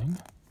fine.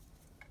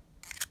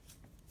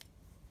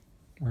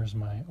 Where's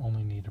my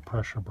only need a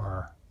pressure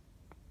bar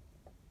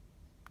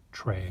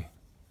tray?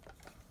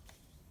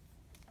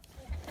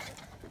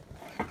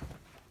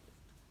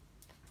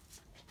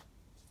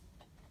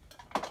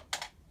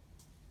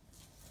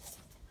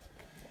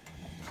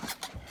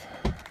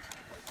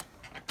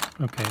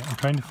 Okay, I'm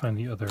trying to find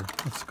the other.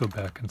 Let's go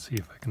back and see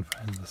if I can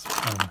find this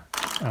pen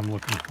I'm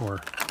looking for.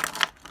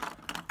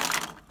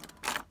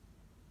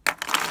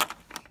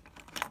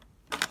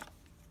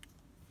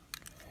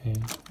 Okay,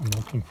 I'm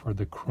looking for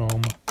the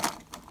chrome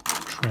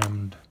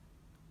trimmed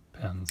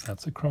pens.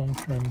 That's a chrome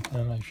trimmed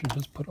pen. I should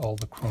just put all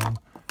the chrome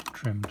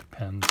trimmed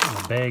pens in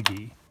a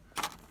baggie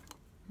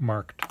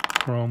marked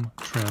chrome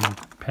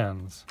trimmed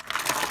pens.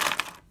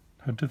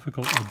 How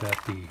difficult would that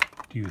be,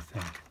 do you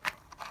think?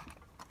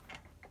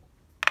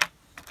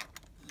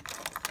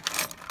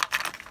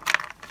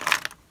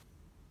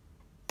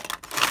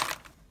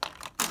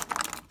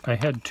 I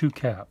had two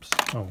caps.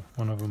 Oh,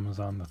 one of them is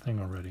on the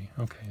thing already.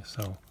 Okay,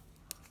 so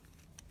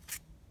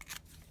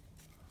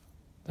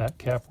that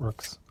cap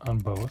works on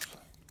both.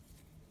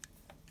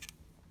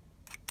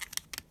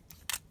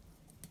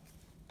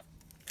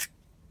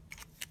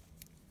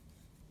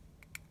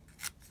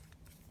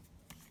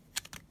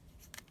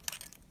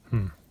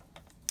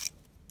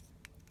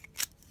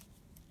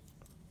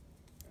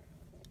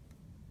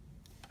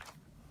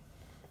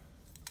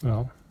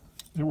 Well,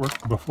 it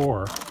worked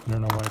before. I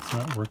don't know why it's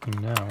not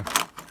working now.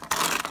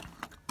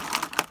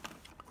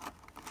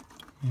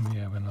 Maybe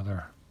I have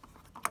another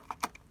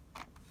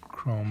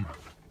chrome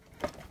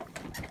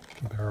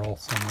barrel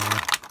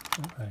somewhere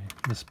that I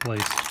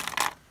misplaced.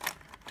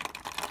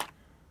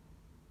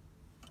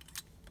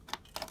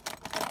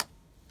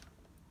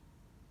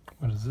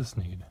 What does this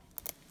need?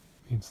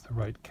 It needs the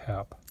right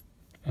cap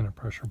and a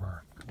pressure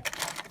bar.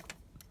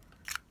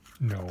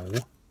 No.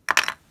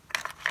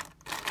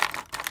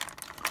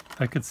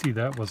 I could see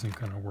that wasn't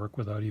going to work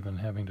without even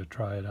having to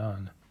try it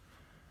on.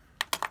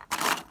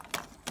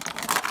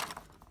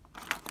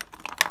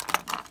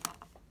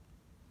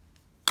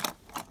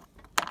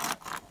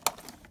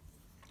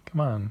 Come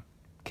on,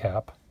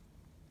 cap.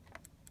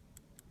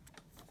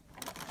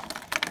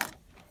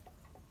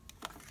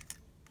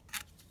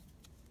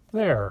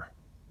 There.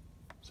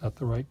 Is that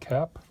the right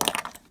cap?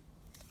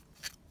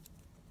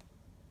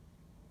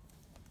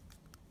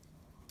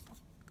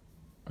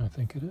 I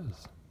think it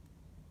is.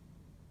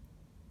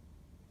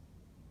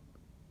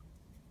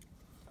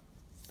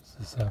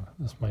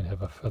 This might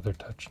have a feather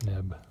touch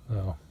nib,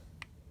 though.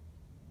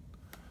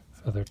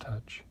 Feather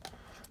touch.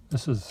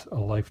 This is a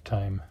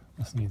lifetime.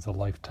 This needs a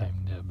lifetime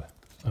nib.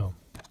 So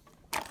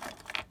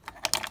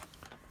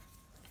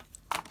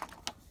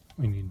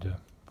we need to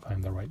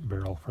find the right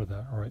barrel for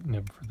that, or right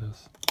nib for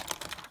this.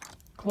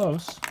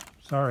 Close.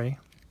 Sorry.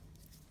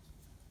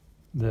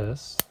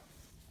 This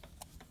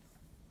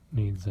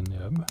needs a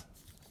nib.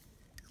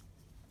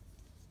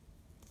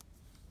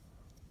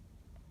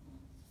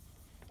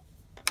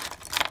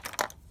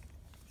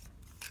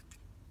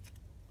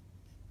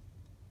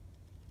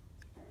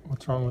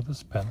 What's wrong with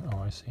this pen? Oh,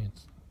 I see.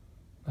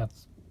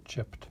 That's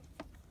chipped.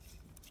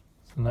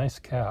 It's a nice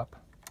cap.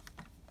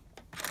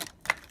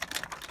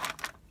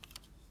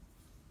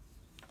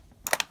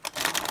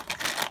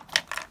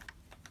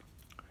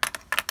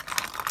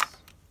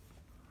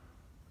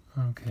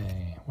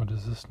 Okay, what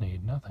does this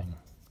need? Nothing.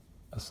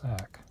 A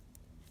sack.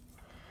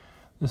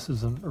 This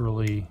is an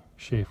early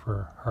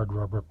Sheaffer hard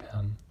rubber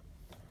pen.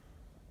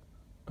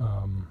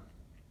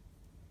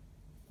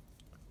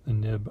 The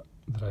nib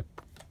that I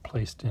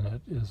placed in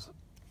it is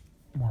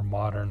more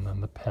modern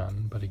than the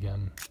pen, but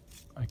again,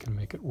 I can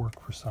make it work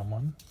for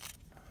someone.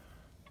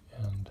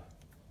 And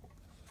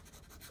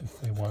if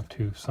they want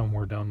to,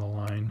 somewhere down the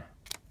line,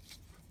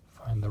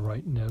 find the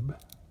right nib,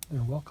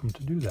 they're welcome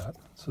to do that.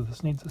 So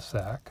this needs a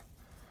sack.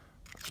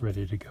 It's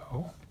ready to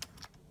go.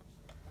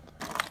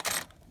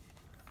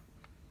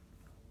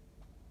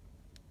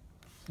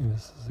 See,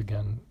 this is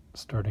again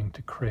starting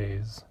to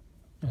craze,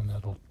 and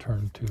it'll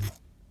turn to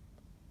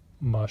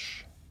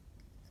mush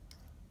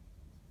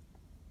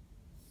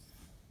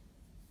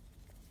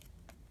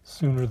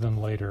sooner than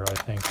later, I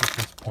think, at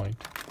this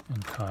point in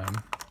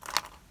time.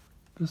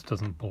 This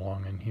doesn't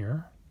belong in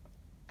here.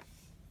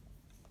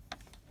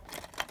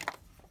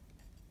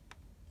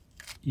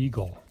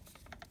 Eagle,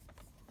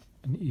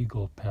 an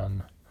eagle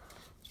pen.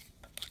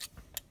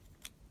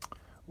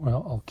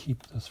 Well, I'll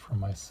keep this for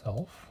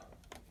myself.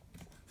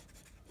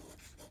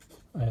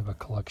 I have a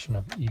collection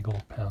of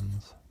eagle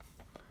pens.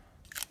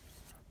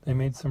 They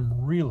made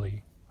some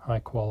really high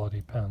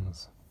quality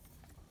pens,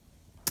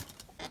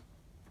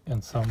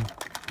 and some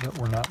that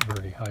were not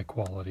very high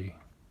quality.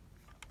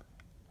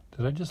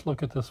 Did I just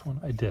look at this one?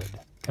 I did.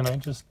 Can I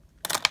just...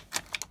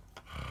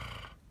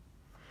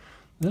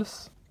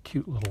 This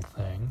cute little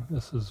thing,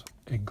 this is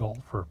a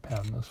golfer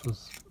pen. This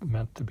was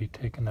meant to be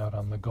taken out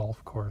on the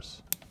golf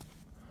course.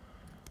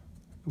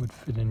 It would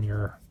fit in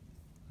your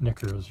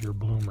knickers, your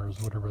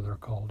bloomers, whatever they're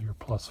called, your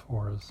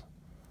 +4s.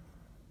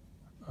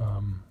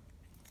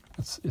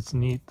 It's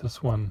neat.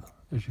 This one,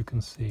 as you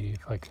can see,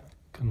 if I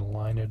can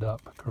line it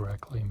up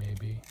correctly,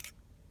 maybe.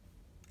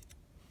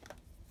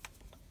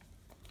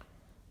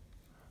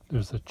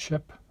 There's a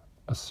chip,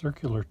 a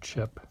circular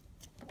chip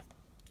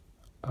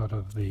out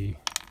of the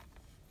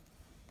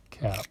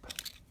cap,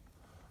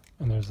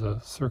 and there's a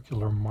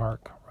circular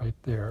mark right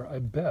there. I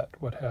bet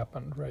what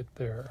happened right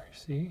there,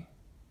 see?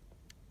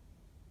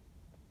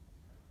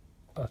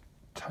 A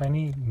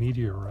tiny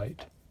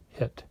meteorite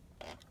hit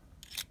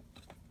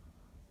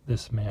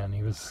this man.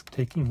 He was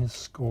taking his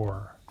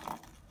score.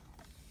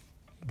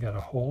 He got a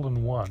hole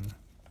in one.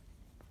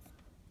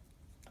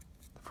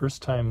 The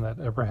first time that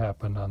ever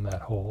happened on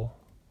that hole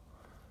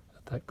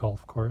at that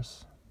golf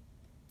course.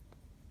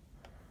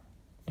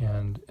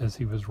 And as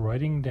he was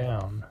writing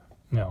down,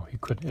 no, he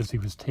couldn't. As he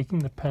was taking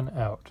the pen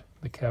out,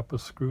 the cap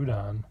was screwed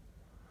on,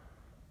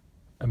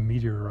 a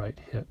meteorite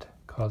hit,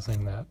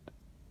 causing that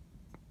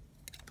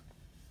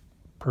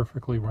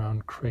perfectly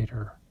round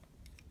crater.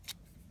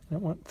 And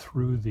it went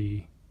through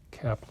the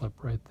cap lip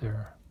right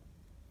there.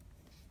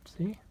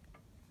 See?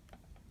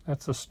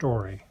 That's a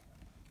story.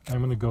 I'm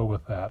going to go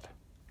with that.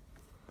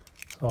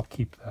 So I'll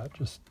keep that.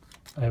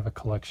 I have a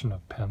collection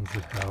of pens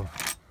that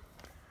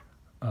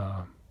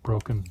have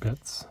broken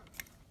bits,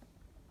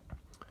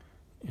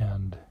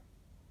 and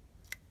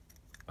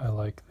I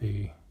like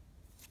the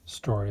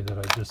story that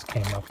I just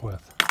came up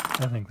with.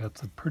 I think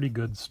that's a pretty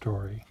good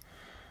story.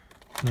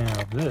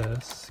 Now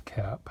this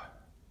cap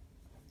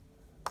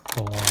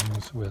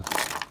belongs with,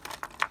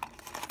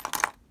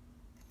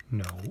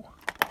 no.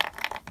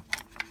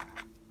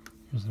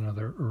 Here's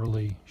another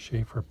early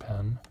Sheaffer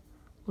pen.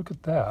 Look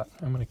at that.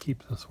 I'm going to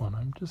keep this one.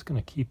 I'm just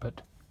going to keep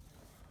it.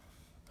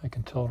 I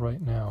can tell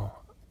right now.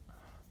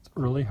 It's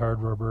early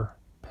hard rubber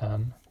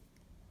pen.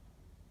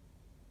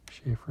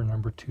 Sheaffer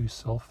number 2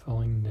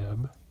 self-filling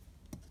nib.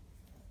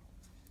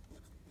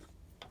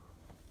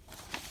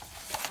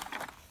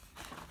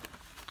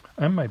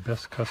 I'm my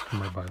best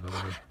customer, by the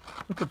way.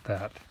 Look at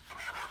that.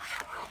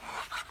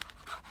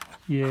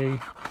 Yay.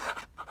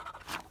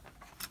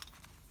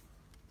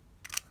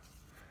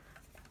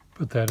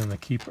 Put that in the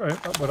keeper.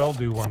 What I'll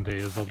do one day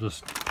is I'll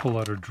just pull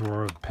out a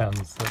drawer of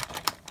pens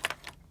that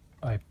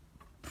I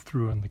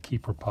threw in the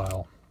keeper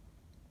pile.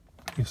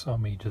 You saw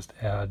me just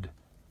add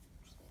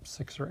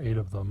 6 or 8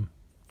 of them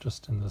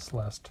just in this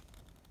last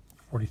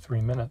 43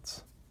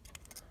 minutes.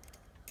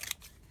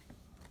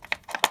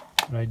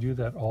 And I do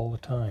that all the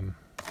time.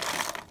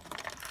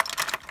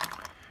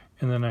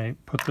 And then I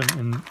put them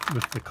in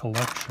with the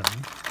collection,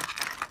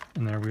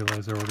 and then I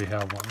realize I already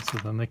have one. So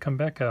then they come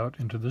back out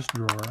into this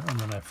drawer, and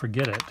then I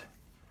forget it.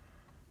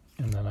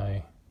 And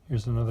then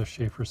here's another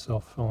Sheaffer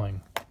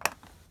self-filling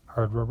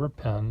hard rubber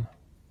pen,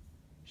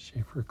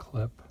 Sheaffer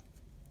clip.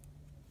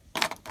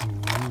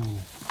 Ooh.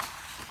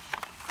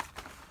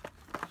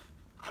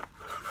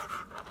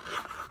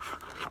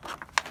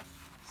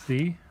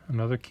 See?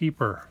 Another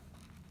keeper.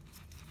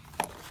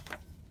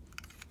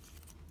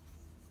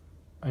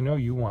 I know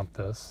you want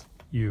this.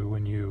 You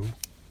and you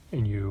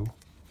and you.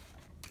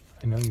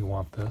 I know you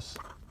want this.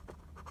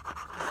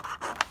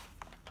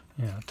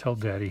 Yeah, tell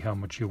Daddy how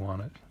much you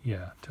want it.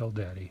 Yeah, tell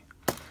Daddy.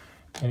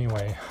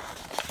 Anyway,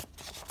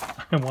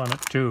 I want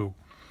it too.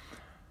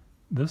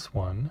 This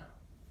one,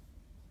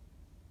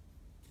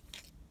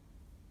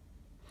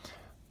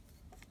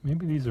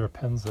 maybe these are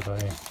pens that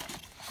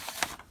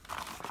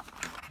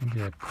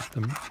maybe I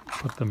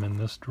put them in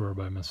this drawer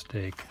by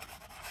mistake.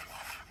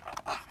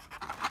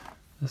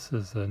 This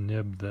is a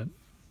nib that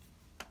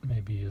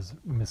maybe is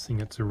missing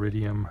its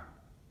iridium.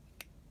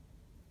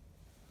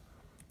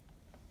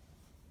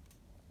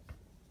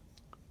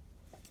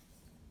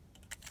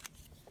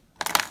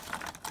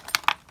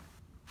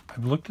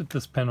 I've looked at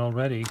this pen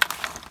already.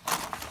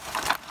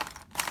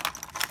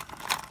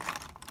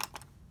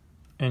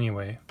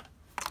 Anyway,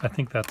 I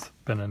think that's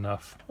been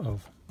enough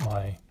of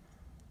my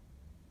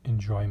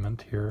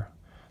enjoyment here.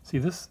 See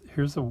this,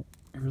 here's a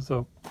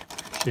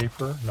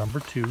Sheaffer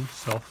 #2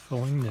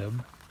 self-filling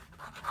nib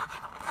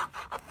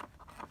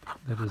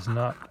that is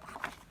not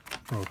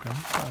broken.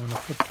 So I'm going to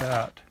put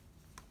that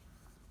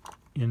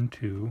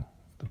into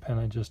the pen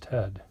I just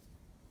had.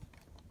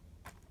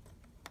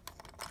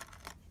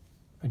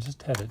 I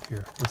just had it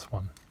here, this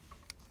one.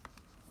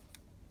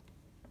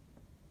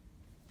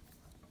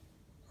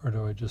 Or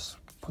do I just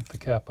put the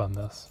cap on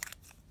this?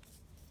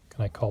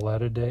 Can I call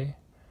that a day?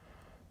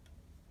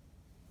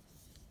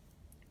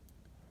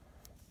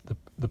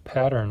 The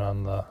pattern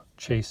on the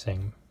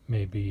chasing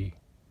may be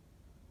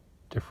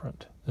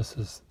different. This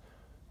is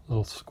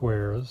little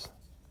squares.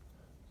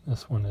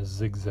 This one is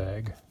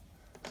zigzag.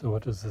 So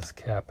what does this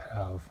cap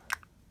have?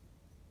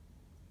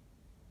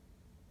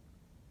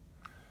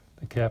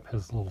 The cap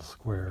has little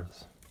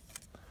squares.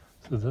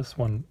 So this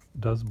one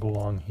does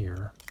belong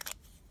here.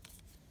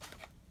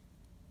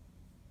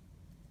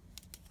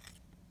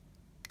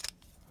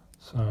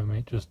 So I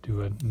might just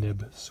do a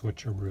nib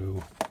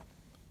switcheroo.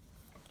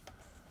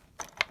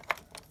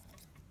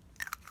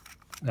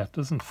 That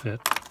doesn't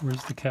fit.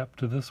 Where's the cap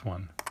to this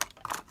one?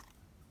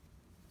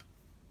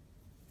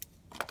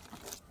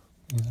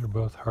 These are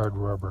both hard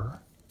rubber.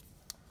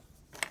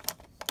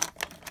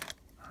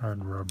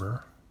 Hard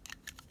rubber.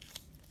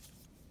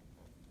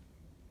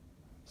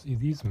 See,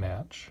 these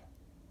match.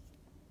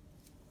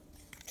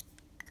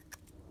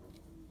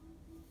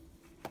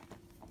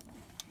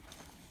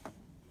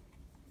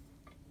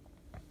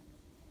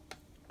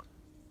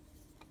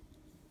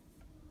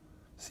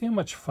 See how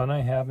much fun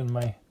I have in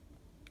my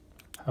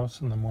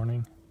house in the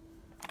morning?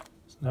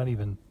 It's not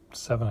even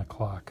 7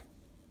 o'clock.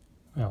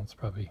 Well, it's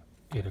probably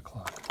 8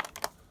 o'clock.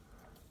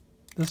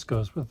 This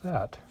goes with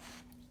that.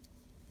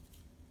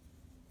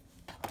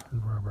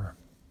 Hard rubber.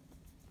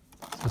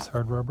 Is this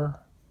hard rubber?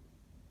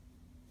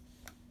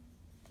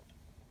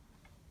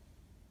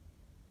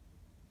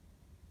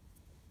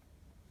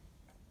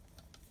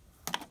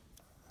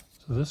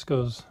 So this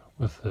goes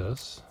with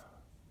this.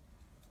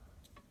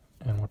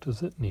 And what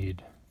does it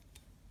need?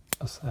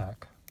 A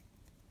sack.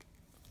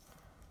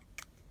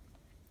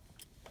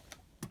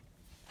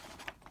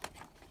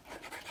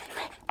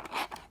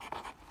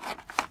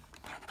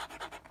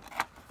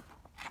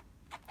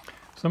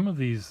 Some of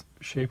these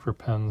Sheaffer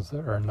pens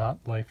that are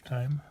not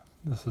lifetime,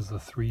 this is a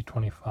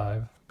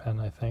 325 pen,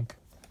 I think.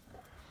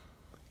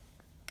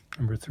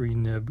 #3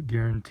 nib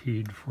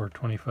guaranteed for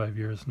 25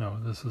 years.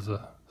 No, this is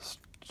a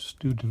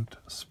student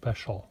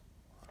special.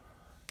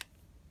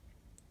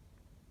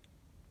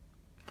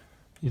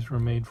 These were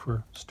made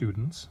for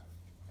students.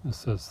 This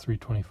says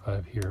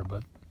 325 here,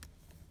 but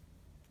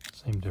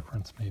same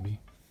difference maybe.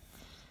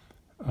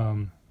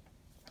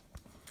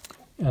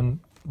 And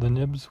the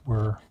nibs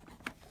were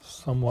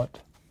somewhat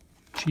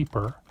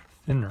cheaper,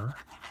 thinner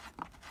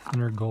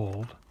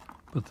gold,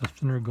 but the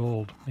thinner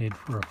gold made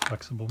for a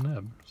flexible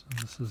nib. So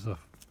this is a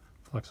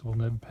flexible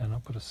nib pen.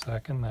 I'll put a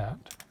sack in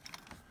that.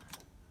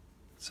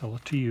 Sell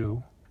it to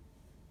you.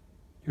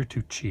 You're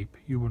too cheap.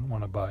 You wouldn't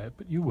want to buy it,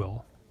 but you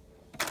will.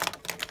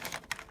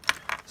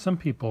 Some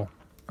people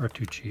are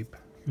too cheap.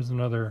 Here's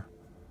another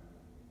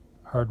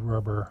hard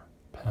rubber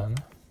pen.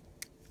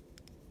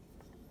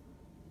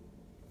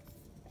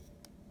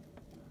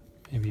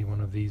 Maybe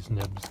one of these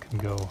nibs can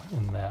go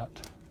in that.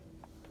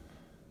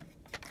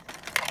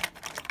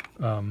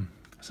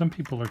 Some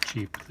people are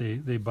cheap.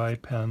 They buy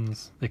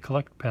pens, they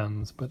collect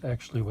pens, but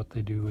actually what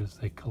they do is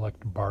they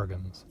collect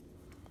bargains.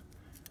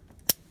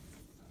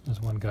 There's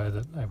one guy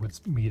that I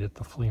would meet at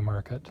the flea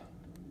market.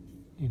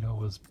 He'd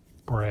always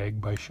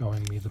brag by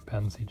showing me the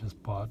pens he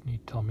just bought, and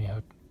he'd tell me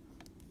how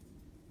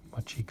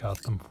much he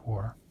got them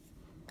for.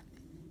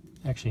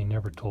 Actually, he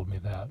never told me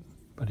that,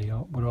 but he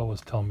would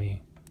always tell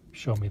me,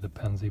 show me the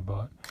pens he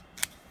bought.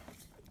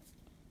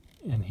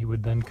 And he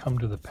would then come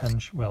to the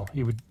pen well,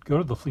 he would go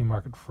to the flea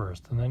market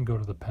first and then go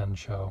to the pen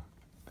show.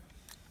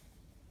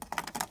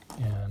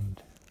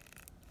 And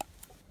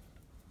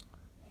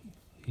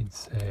he'd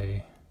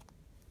say,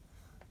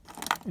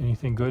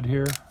 "Anything good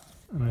here?"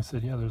 And I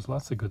said, "Yeah, there's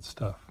lots of good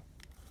stuff.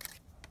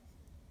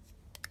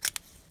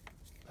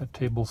 That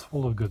table's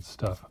full of good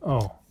stuff."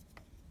 "Oh,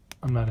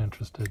 I'm not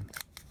interested."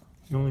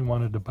 He only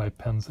wanted to buy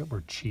pens that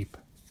were cheap.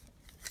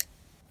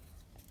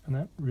 And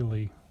that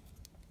really,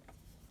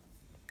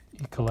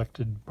 he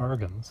collected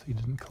bargains. He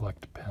didn't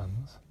collect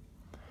pens.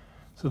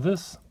 So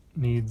this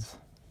needs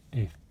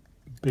a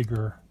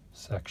bigger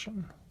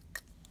section.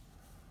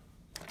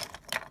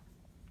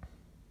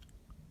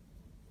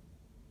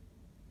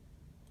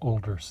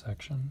 Older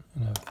section.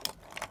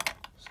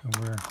 So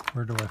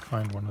where do I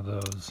find one of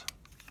those?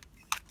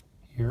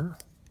 Here?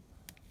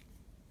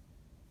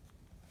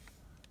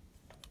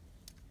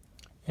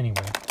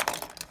 Anyway,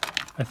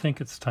 I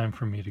think it's time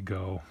for me to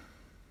go.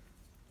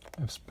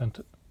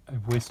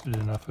 I've wasted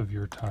enough of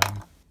your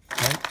time,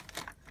 right?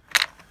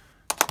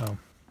 So,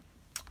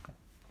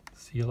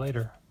 see you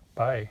later.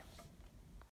 Bye.